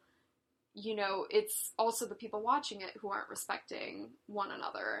 well, it's also the people watching it who aren't respecting one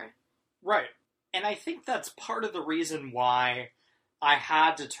another. Right. And I think that's part of the reason why I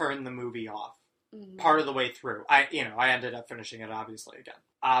had to turn the movie off part of the way through. I ended up finishing it, obviously, again.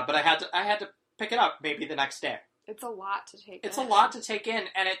 But I had to pick it up maybe the next day. It's a lot to take in. It's a lot to take in,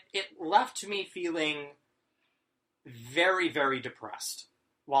 and it left me feeling very, very depressed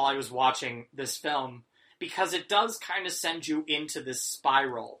while I was watching this film, because it does kind of send you into this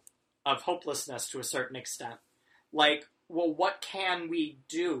spiral of hopelessness to a certain extent. Like, well, what can we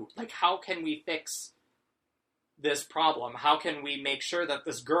do? Like, how can we fix this problem? How can we make sure that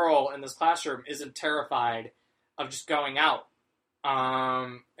this girl in this classroom isn't terrified of just going out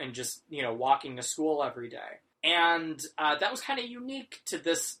and just, walking to school every day? And that was kind of unique to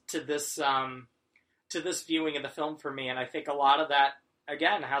this viewing of the film for me. And I think a lot of that,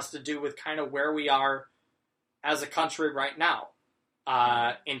 again, has to do with kind of where we are as a country right now.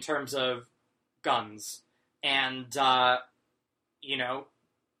 In terms of guns. And, there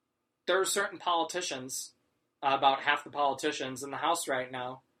are certain politicians, about half the politicians in the House right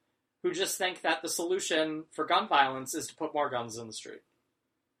now, who just think that the solution for gun violence is to put more guns in the street.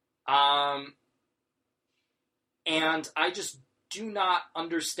 And I just do not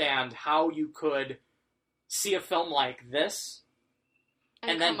understand how you could see a film like this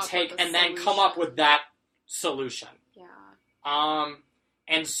and then come up with that solution. Yeah.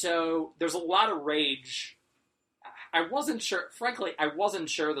 And so there's a lot of rage. I wasn't sure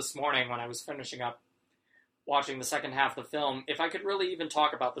this morning when I was finishing up watching the second half of the film if I could really even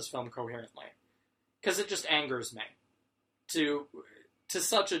talk about this film coherently. Because it just angers me to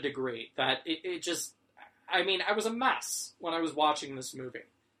such a degree that it just, I was a mess when I was watching this movie.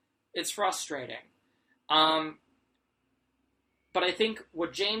 It's frustrating. But I think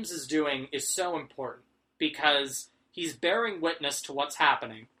what James is doing is so important because he's bearing witness to what's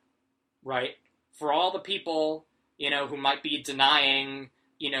happening, right? For all the people, who might be denying,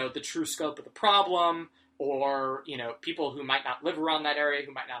 the true scope of the problem, or, people who might not live around that area,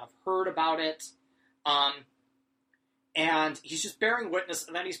 who might not have heard about it. And he's just bearing witness,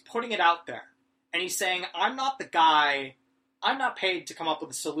 and then he's putting it out there. And he's saying, I'm not paid to come up with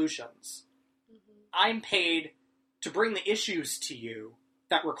the solutions. I'm paid to bring the issues to you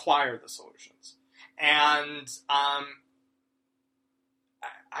that require the solutions. And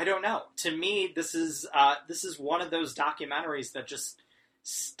I don't know. To me, this is one of those documentaries that just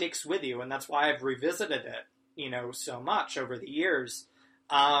sticks with you, and that's why I've revisited it, so much over the years.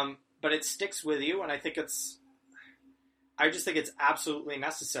 But it sticks with you, and I just think it's absolutely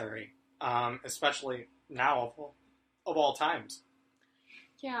necessary, especially now of all times.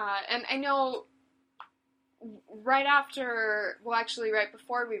 Yeah, and I know right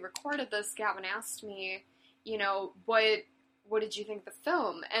before we recorded this, Gavin asked me, what did you think of the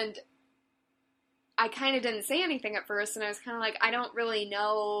film? And I kind of didn't say anything at first, and I was kind of like, I don't really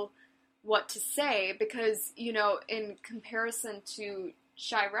know what to say, because, in comparison to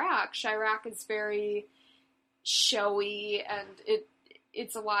Chirac is very showy, and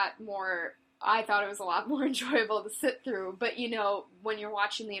it's a lot more, I thought it was a lot more enjoyable to sit through, but you know, when you're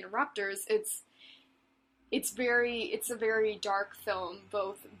watching The Interrupters, it's a very dark film,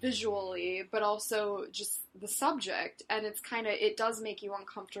 both visually, but also just the subject, and it does make you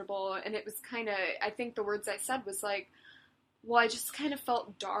uncomfortable, and it was I think the words I said was like, well, I just kind of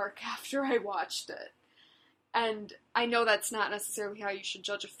felt dark after I watched it. And I know that's not necessarily how you should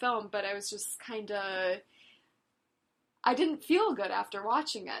judge a film, but I was just I didn't feel good after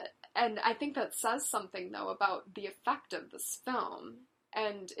watching it. And I think that says something, though, about the effect of this film.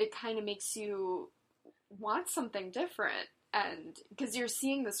 And it kind of makes you want something different. And because you're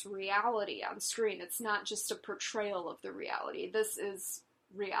seeing this reality on screen, it's not just a portrayal of the reality. This is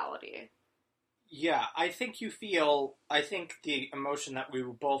reality. Yeah, I think the emotion that we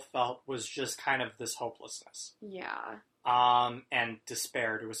both felt was just kind of this hopelessness. Yeah. And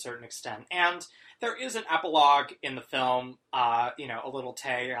despair to a certain extent. And there is an epilogue in the film, a little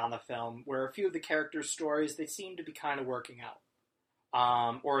tag on the film, where a few of the characters' stories, they seem to be kind of working out.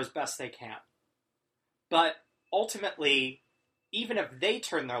 Or as best they can. But ultimately, even if they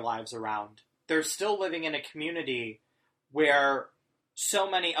turn their lives around, they're still living in a community where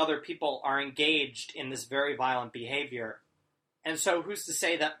so many other people are engaged in this very violent behavior. And so who's to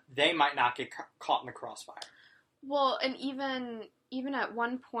say that they might not get caught in the crossfire? Well, and even at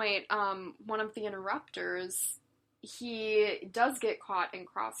one point, one of the interrupters, he does get caught in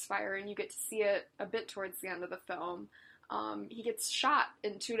crossfire, and you get to see it a bit towards the end of the film. He gets shot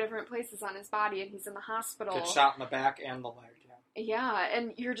in 2 different places on his body, and he's in the hospital. Gets shot in the back and the leg, yeah. Yeah,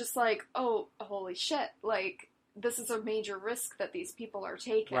 and you're just like, oh, holy shit, like, this is a major risk that these people are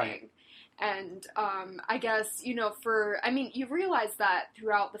taking. Right. And I guess, you realize that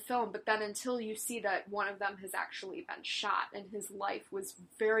throughout the film, but then until you see that one of them has actually been shot and his life was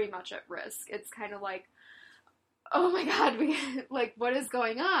very much at risk, it's kind of like, oh my god, what is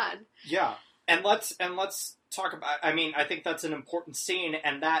going on? Yeah, and let's talk about, I think that's an important scene,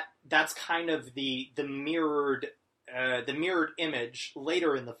 and that's kind of the mirrored image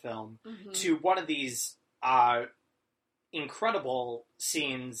later in the film to one of these incredible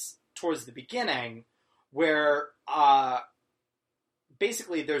scenes towards the beginning, where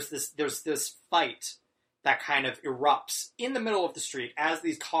basically there's this fight that kind of erupts in the middle of the street as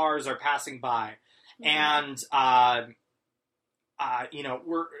these cars are passing by, and I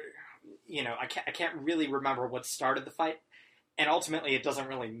can't really remember what started the fight, and ultimately it doesn't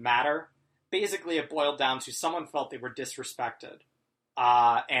really matter. Basically, it boiled down to someone felt they were disrespected,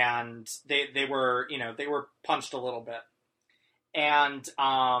 and they were punched a little bit. And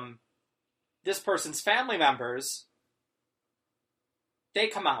this person's family members, they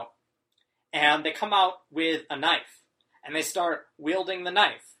come out, and they come out with a knife, and they start wielding the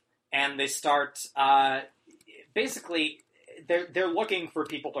knife, and they start, basically, they're looking for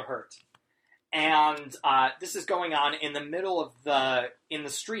people to hurt. And this is going on in the middle of in the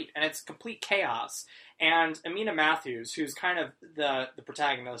street, and it's complete chaos. And Amina Matthews, who's kind of the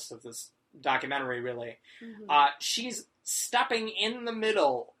protagonist of this documentary, really, she's stepping in the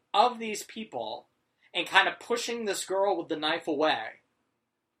middle of these people and kind of pushing this girl with the knife away.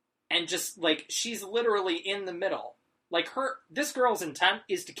 And just, she's literally in the middle. This girl's intent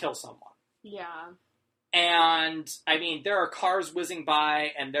is to kill someone. Yeah. And, there are cars whizzing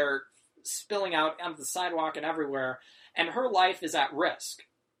by, and they're spilling out onto the sidewalk and everywhere, and her life is at risk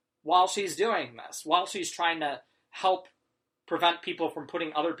while she's doing this, while she's trying to help prevent people from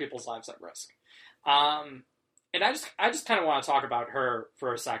putting other people's lives at risk. And I just kind of want to talk about her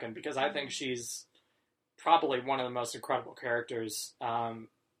for a second, because I think she's probably one of the most incredible characters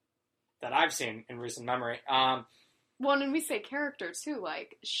that I've seen in recent memory. Well, and we say character, too,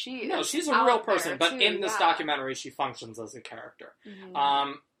 she's a real person, but in this documentary, she functions as a character.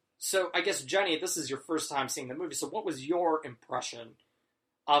 Mm-hmm. So I guess, Jenny, this is your first time seeing the movie, so what was your impression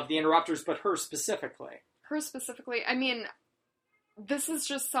of The Interrupters, but her specifically? Her specifically? This is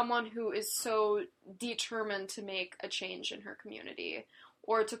just someone who is so determined to make a change in her community,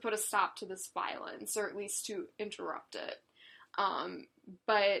 or to put a stop to this violence, or at least to interrupt it.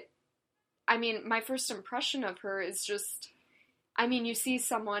 But, my first impression of her is just, you see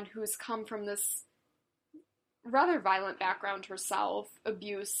someone who's come from this rather violent background herself,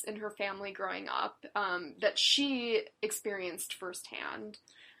 abuse in her family growing up, that she experienced firsthand.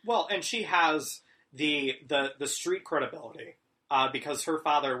 Well, and she has the street credibility, because her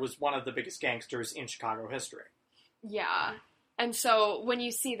father was one of the biggest gangsters in Chicago history. Yeah. And so when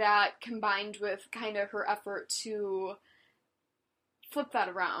you see that combined with kind of her effort to flip that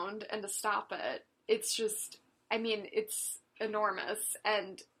around and to stop it, it's just, it's enormous.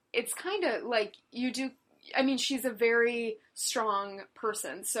 And it's kind of like you do I mean, she's a very strong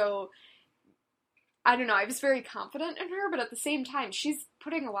person, so I don't know, I was very confident in her, but at the same time, she's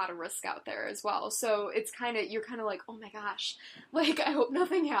putting a lot of risk out there as well, so it's you're kind of like, oh my gosh, like, I hope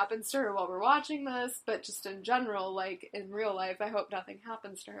nothing happens to her while we're watching this, but just in general, like, in real life, I hope nothing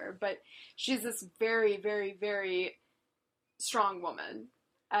happens to her, but she's this very, very, very strong woman,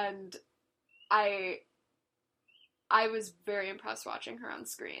 and I was very impressed watching her on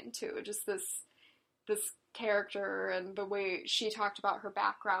screen, too, just this character and the way she talked about her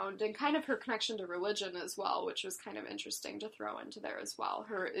background and kind of her connection to religion as well, which was kind of interesting to throw into there as well,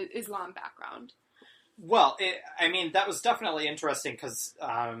 her Islam background. Well, that was definitely interesting because,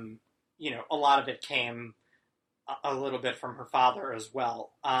 a lot of it came a little bit from her father as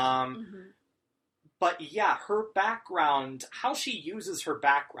well. But yeah, her background, how she uses her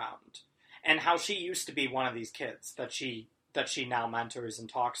background and how she used to be one of these kids that she now mentors and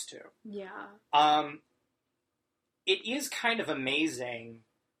talks to. Yeah. It is kind of amazing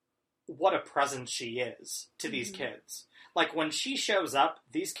what a presence she is to these kids. Like, when she shows up,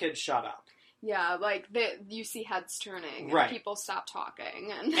 these kids shut up. Yeah, like, you see heads turning, and right. People stop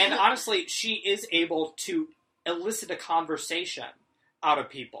talking. And honestly, she is able to elicit a conversation out of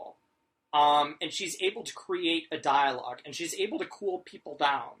people. And she's able to create a dialogue, and she's able to cool people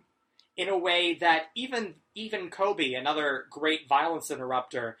down in a way that even Kobe, another great violence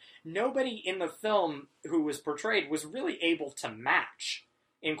interrupter, nobody in the film who was portrayed was really able to match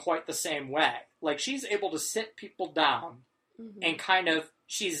in quite the same way. Like, she's able to sit people down and kind of,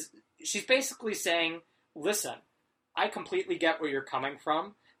 she's basically saying, listen, I completely get where you're coming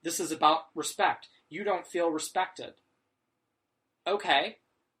from. This is about respect. You don't feel respected. Okay,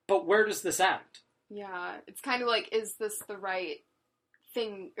 but where does this end? Yeah, it's kind of like, is this the right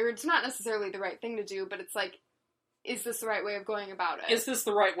thing, or it's not necessarily the right thing to do, but it's like, is this the right way of going about it? Is this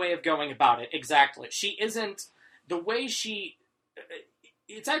the right way of going about it? Exactly. She isn't, the way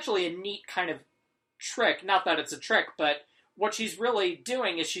it's actually a neat kind of trick, not that it's a trick, but what she's really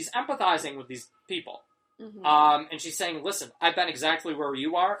doing is she's empathizing with these people. And she's saying, listen, I've been exactly where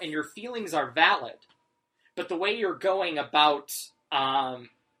you are, and your feelings are valid, but the way you're going about,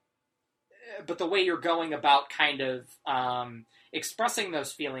 kind of, expressing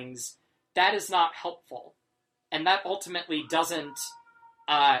those feelings, that is not helpful. And that ultimately doesn't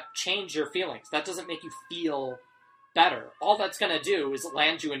change your feelings. That doesn't make you feel better. All that's going to do is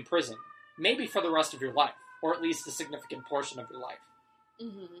land you in prison. Maybe for the rest of your life. Or at least a significant portion of your life.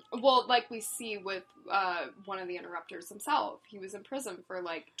 Well, like we see with one of the interrupters himself. He was in prison for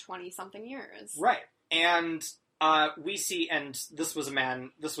like 20-something years. Right. And we see, and this was the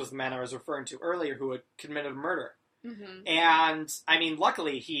man I was referring to earlier who had committed murder. And, I mean,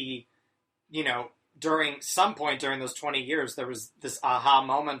 luckily he, during some point during those 20 years, there was this aha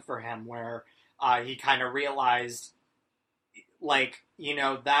moment for him where he kind of realized, like,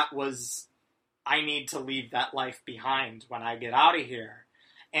 that was, I need to leave that life behind when I get out of here.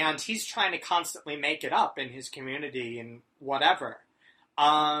 And he's trying to constantly make it up in his community and whatever.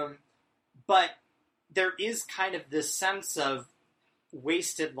 But there is kind of this sense of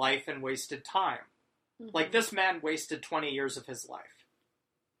wasted life and wasted time. Like, this man wasted 20 years of his life.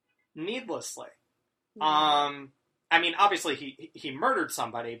 Needlessly. I mean, obviously he murdered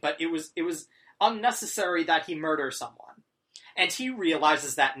somebody, but it was unnecessary that he murder someone. And he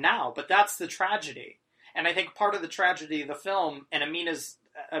realizes that now, but that's the tragedy. And I think part of the tragedy of the film, and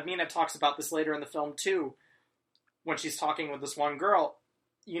Amina talks about this later in the film too, when she's talking with this one girl,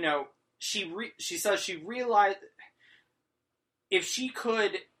 she says she realized if she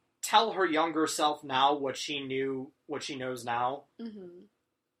could tell her younger self now what she knows now,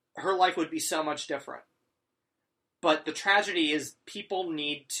 her life would be so much different. But the tragedy is people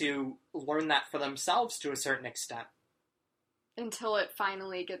need to learn that for themselves to a certain extent. Until it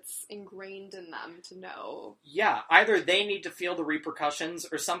finally gets ingrained in them to know. Yeah, either they need to feel the repercussions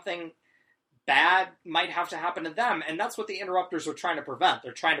or something bad might have to happen to them. And that's what the interrupters are trying to prevent.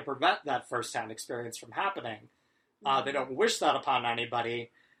 They're trying to prevent that first-hand experience from happening. They don't wish that upon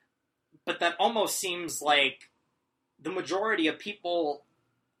anybody. But that almost seems like the majority of people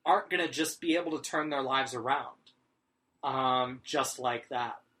aren't going to just be able to turn their lives around. Just like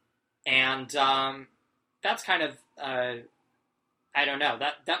that. And that's kind of... I don't know.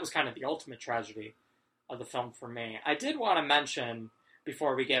 That was kind of the ultimate tragedy of the film for me. I did want to mention,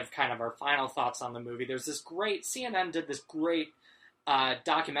 before we give kind of our final thoughts on the movie, there's this great... CNN did this great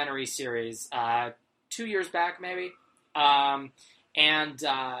documentary series 2 years back, maybe. And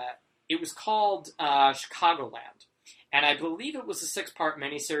it was called Chicagoland. And I believe it was a 6-part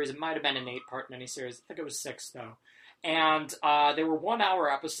miniseries. It might have been an 8-part miniseries. I think it was 6, though. and they were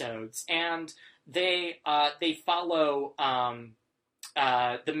 1-hour episodes, and they follow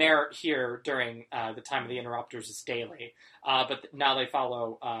the mayor here during the time of the Interrupters is daily, but now they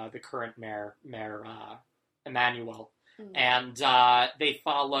follow the current mayor Emmanuel, and they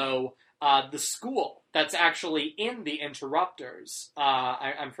follow the school that's actually in the Interrupters.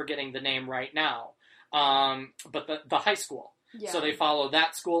 I'm forgetting the name right now, but the high school. Yeah. So they follow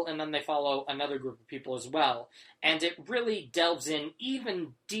that school, and then they follow another group of people as well. And it really delves in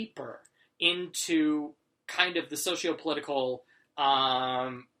even deeper into kind of the socio-political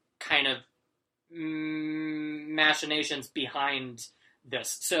kind of machinations behind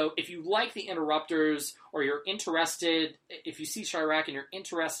this. So if you like the Interrupters, or you're interested, if you see Chirac and you're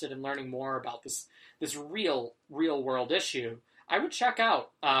interested in learning more about this real world issue, I would check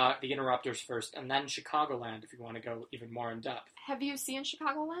out the Interrupters first, and then Chicagoland if you want to go even more in depth. Have you seen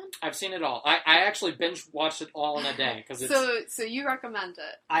Chicagoland? I've seen it all. I actually binge watched it all in a day because it's. So you recommend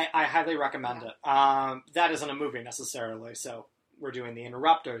it? I highly recommend it. That isn't a movie necessarily, so we're doing the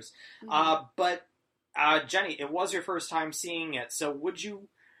Interrupters. Mm-hmm. But Jenny, it was your first time seeing it, so would you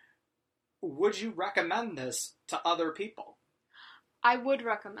recommend this to other people? I would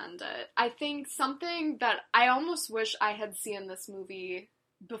recommend it. I think something that I almost wish I had seen this movie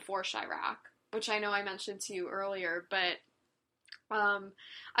before Chirac, which I know I mentioned to you earlier, but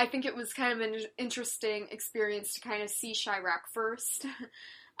I think it was kind of an interesting experience to kind of see Chirac first.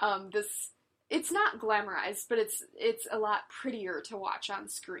 It's not glamorized, but it's a lot prettier to watch on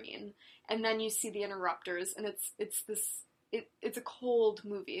screen. And then you see the Interrupters, and it's a cold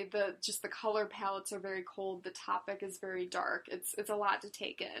movie. The color palettes are very cold. The topic is very dark. It's a lot to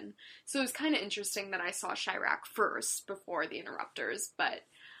take in. So it was kind of interesting that I saw Chirac first before the Interrupters. But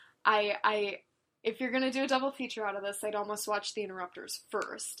if you're gonna do a double feature out of this, I'd almost watch the Interrupters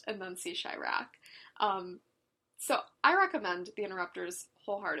first and then see Chirac. So I recommend the Interrupters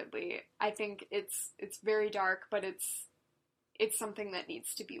wholeheartedly. I think it's very dark, but it's something that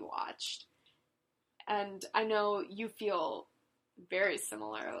needs to be watched. And I know you feel very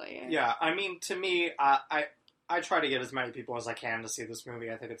similarly. Yeah, I mean, to me, I try to get as many people as I can to see this movie.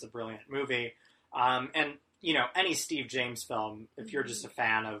 I think it's a brilliant movie. And, you know, any Steve James film, if you're just a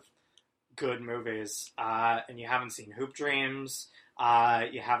fan of good movies, and you haven't seen Hoop Dreams,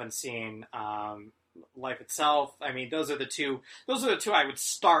 you haven't seen Life Itself, I mean, those are the two I would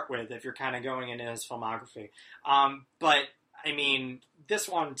start with if you're kind of going into his filmography. But, I mean, this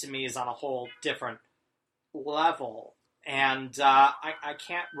one, to me, is on a whole different level, and I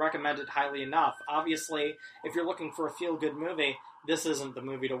can't recommend it highly enough. Obviously, if you're looking for a feel-good movie, this isn't the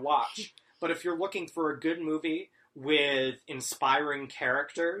movie to watch. But if you're looking for a good movie with inspiring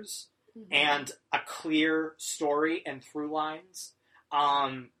characters and a clear story and through lines,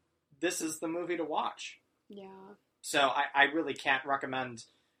 this is the movie to watch. Yeah. So I really can't recommend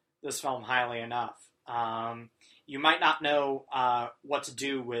this film highly enough. You might not know what to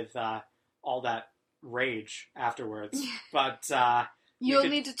do with all that rage afterwards, but you'll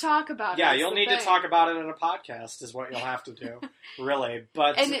need to talk about it. Yeah, you'll need to talk about it in a podcast is what you'll have to do, really.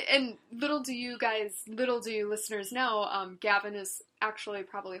 But and little do you listeners know, Gavin is actually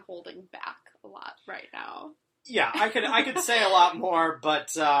probably holding back a lot right now. Yeah, I could say a lot more,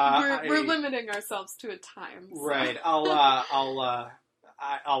 but we're limiting ourselves to a time. So. Right. I'll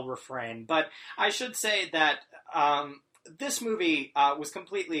refrain, but I should say that this movie was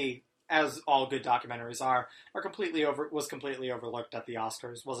completely, as all good documentaries was completely overlooked at the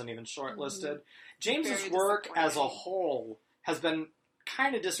Oscars. Wasn't even shortlisted. Mm-hmm. James's work as a whole has been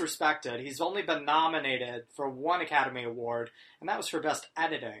kind of disrespected. He's only been nominated for one Academy Award, and that was for Best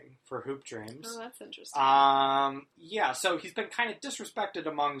Editing for Hoop Dreams. Oh, that's interesting. Yeah, so he's been kind of disrespected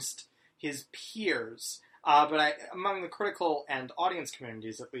amongst his peers. But among the critical and audience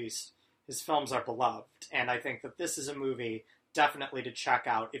communities, at least, his films are beloved. And I think that this is a movie definitely to check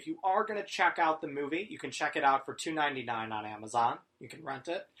out. If you are going to check out the movie, you can check it out for $2.99 on Amazon. You can rent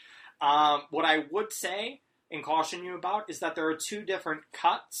it. What I would say and caution you about is that there are two different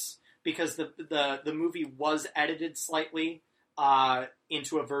cuts, because the movie was edited slightly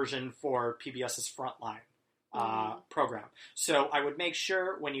into a version for PBS's Frontline program. So I would make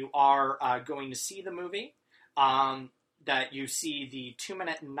sure when you are going to see the movie that you see the 2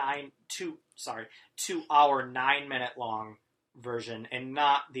 hour 9 minute long version, and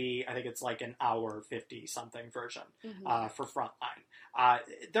not the, I think it's like an hour 50 something version for Frontline.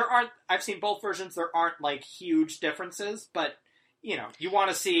 I've seen both versions. There aren't like huge differences, but you know, you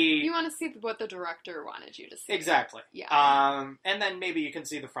want to see what the director wanted you to see. Exactly. Yeah. And then maybe you can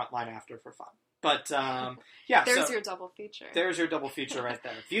see the Frontline after for fun. But yeah, there's your double feature. There's your double feature right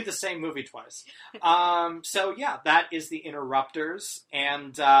there. View the same movie twice. So yeah, that is The Interrupters,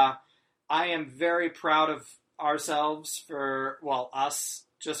 and I am very proud of ourselves us,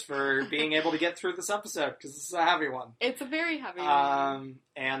 just for being able to get through this episode, because this is a heavy one. It's a very heavy one.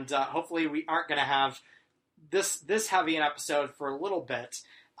 And hopefully we aren't going to have this heavy an episode for a little bit.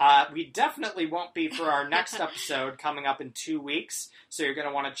 We definitely won't be for our next episode coming up in 2 weeks, so you're going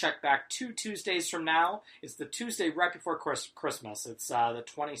to want to check back 2 Tuesdays from now. It's the Tuesday right before Christmas. It's the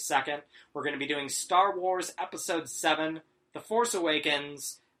 22nd. We're going to be doing Star Wars Episode 7, The Force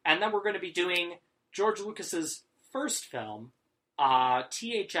Awakens, and then we're going to be doing George Lucas's first film,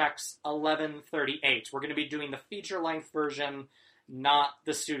 THX 1138. We're going to be doing the feature-length version, not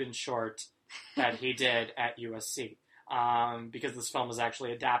the student short that he did at USC. Because this film was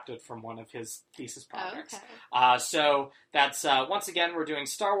actually adapted from one of his thesis projects. Okay. So that's, once again, we're doing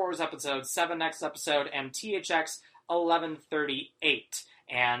Star Wars Episode 7 next episode, and THX 1138.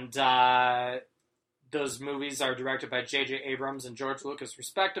 And those movies are directed by J.J. Abrams and George Lucas,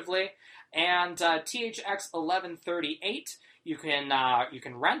 respectively. And THX 1138, you can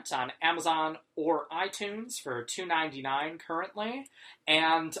rent on Amazon or iTunes for $2.99 currently.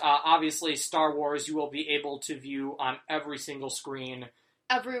 And obviously, Star Wars you will be able to view on every single screen,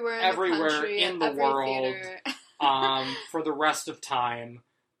 everywhere in the world, for the rest of time.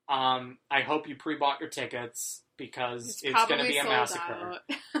 I hope you pre-bought your tickets, because it's going to be a massacre.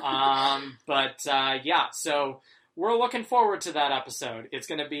 But yeah, so we're looking forward to that episode. It's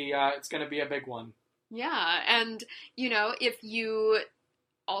going to be a big one. Yeah, and, if you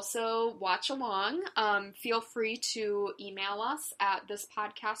also watch along, feel free to email us at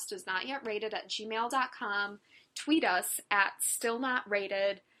thispodcastisnotyet@gmail.com, tweet us at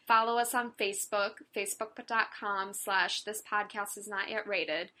stillnotrated, follow us on Facebook,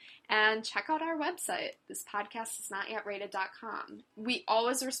 facebook.com/thispodcastisnotyet, and check out our website, thispodcastisnotyet.com. We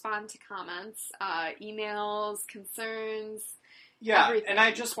always respond to comments, emails, concerns. Yeah, everything. And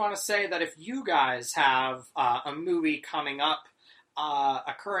I just want to say that if you guys have a movie coming up,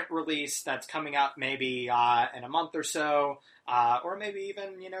 a current release that's coming up maybe in a month or so, or maybe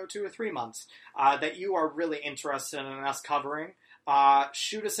even 2 or 3 months, that you are really interested in us covering,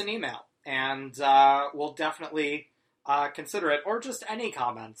 shoot us an email, and we'll definitely consider it, or just any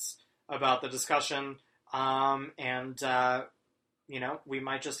comments about the discussion, and we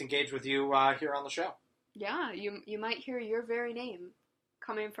might just engage with you here on the show. Yeah, you might hear your very name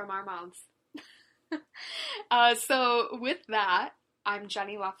coming from our mouths. So with that, I'm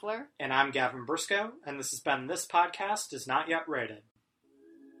Jenny Loeffler. And I'm Gavin Briscoe, and this has been This Podcast Is Not Yet Rated.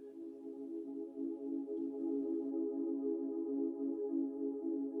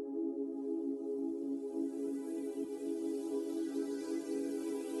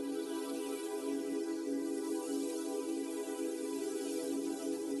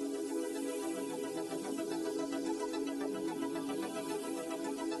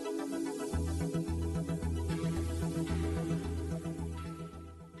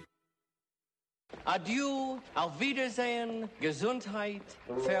 Adieu, auf Wiedersehen, Gesundheit,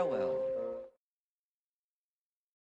 farewell.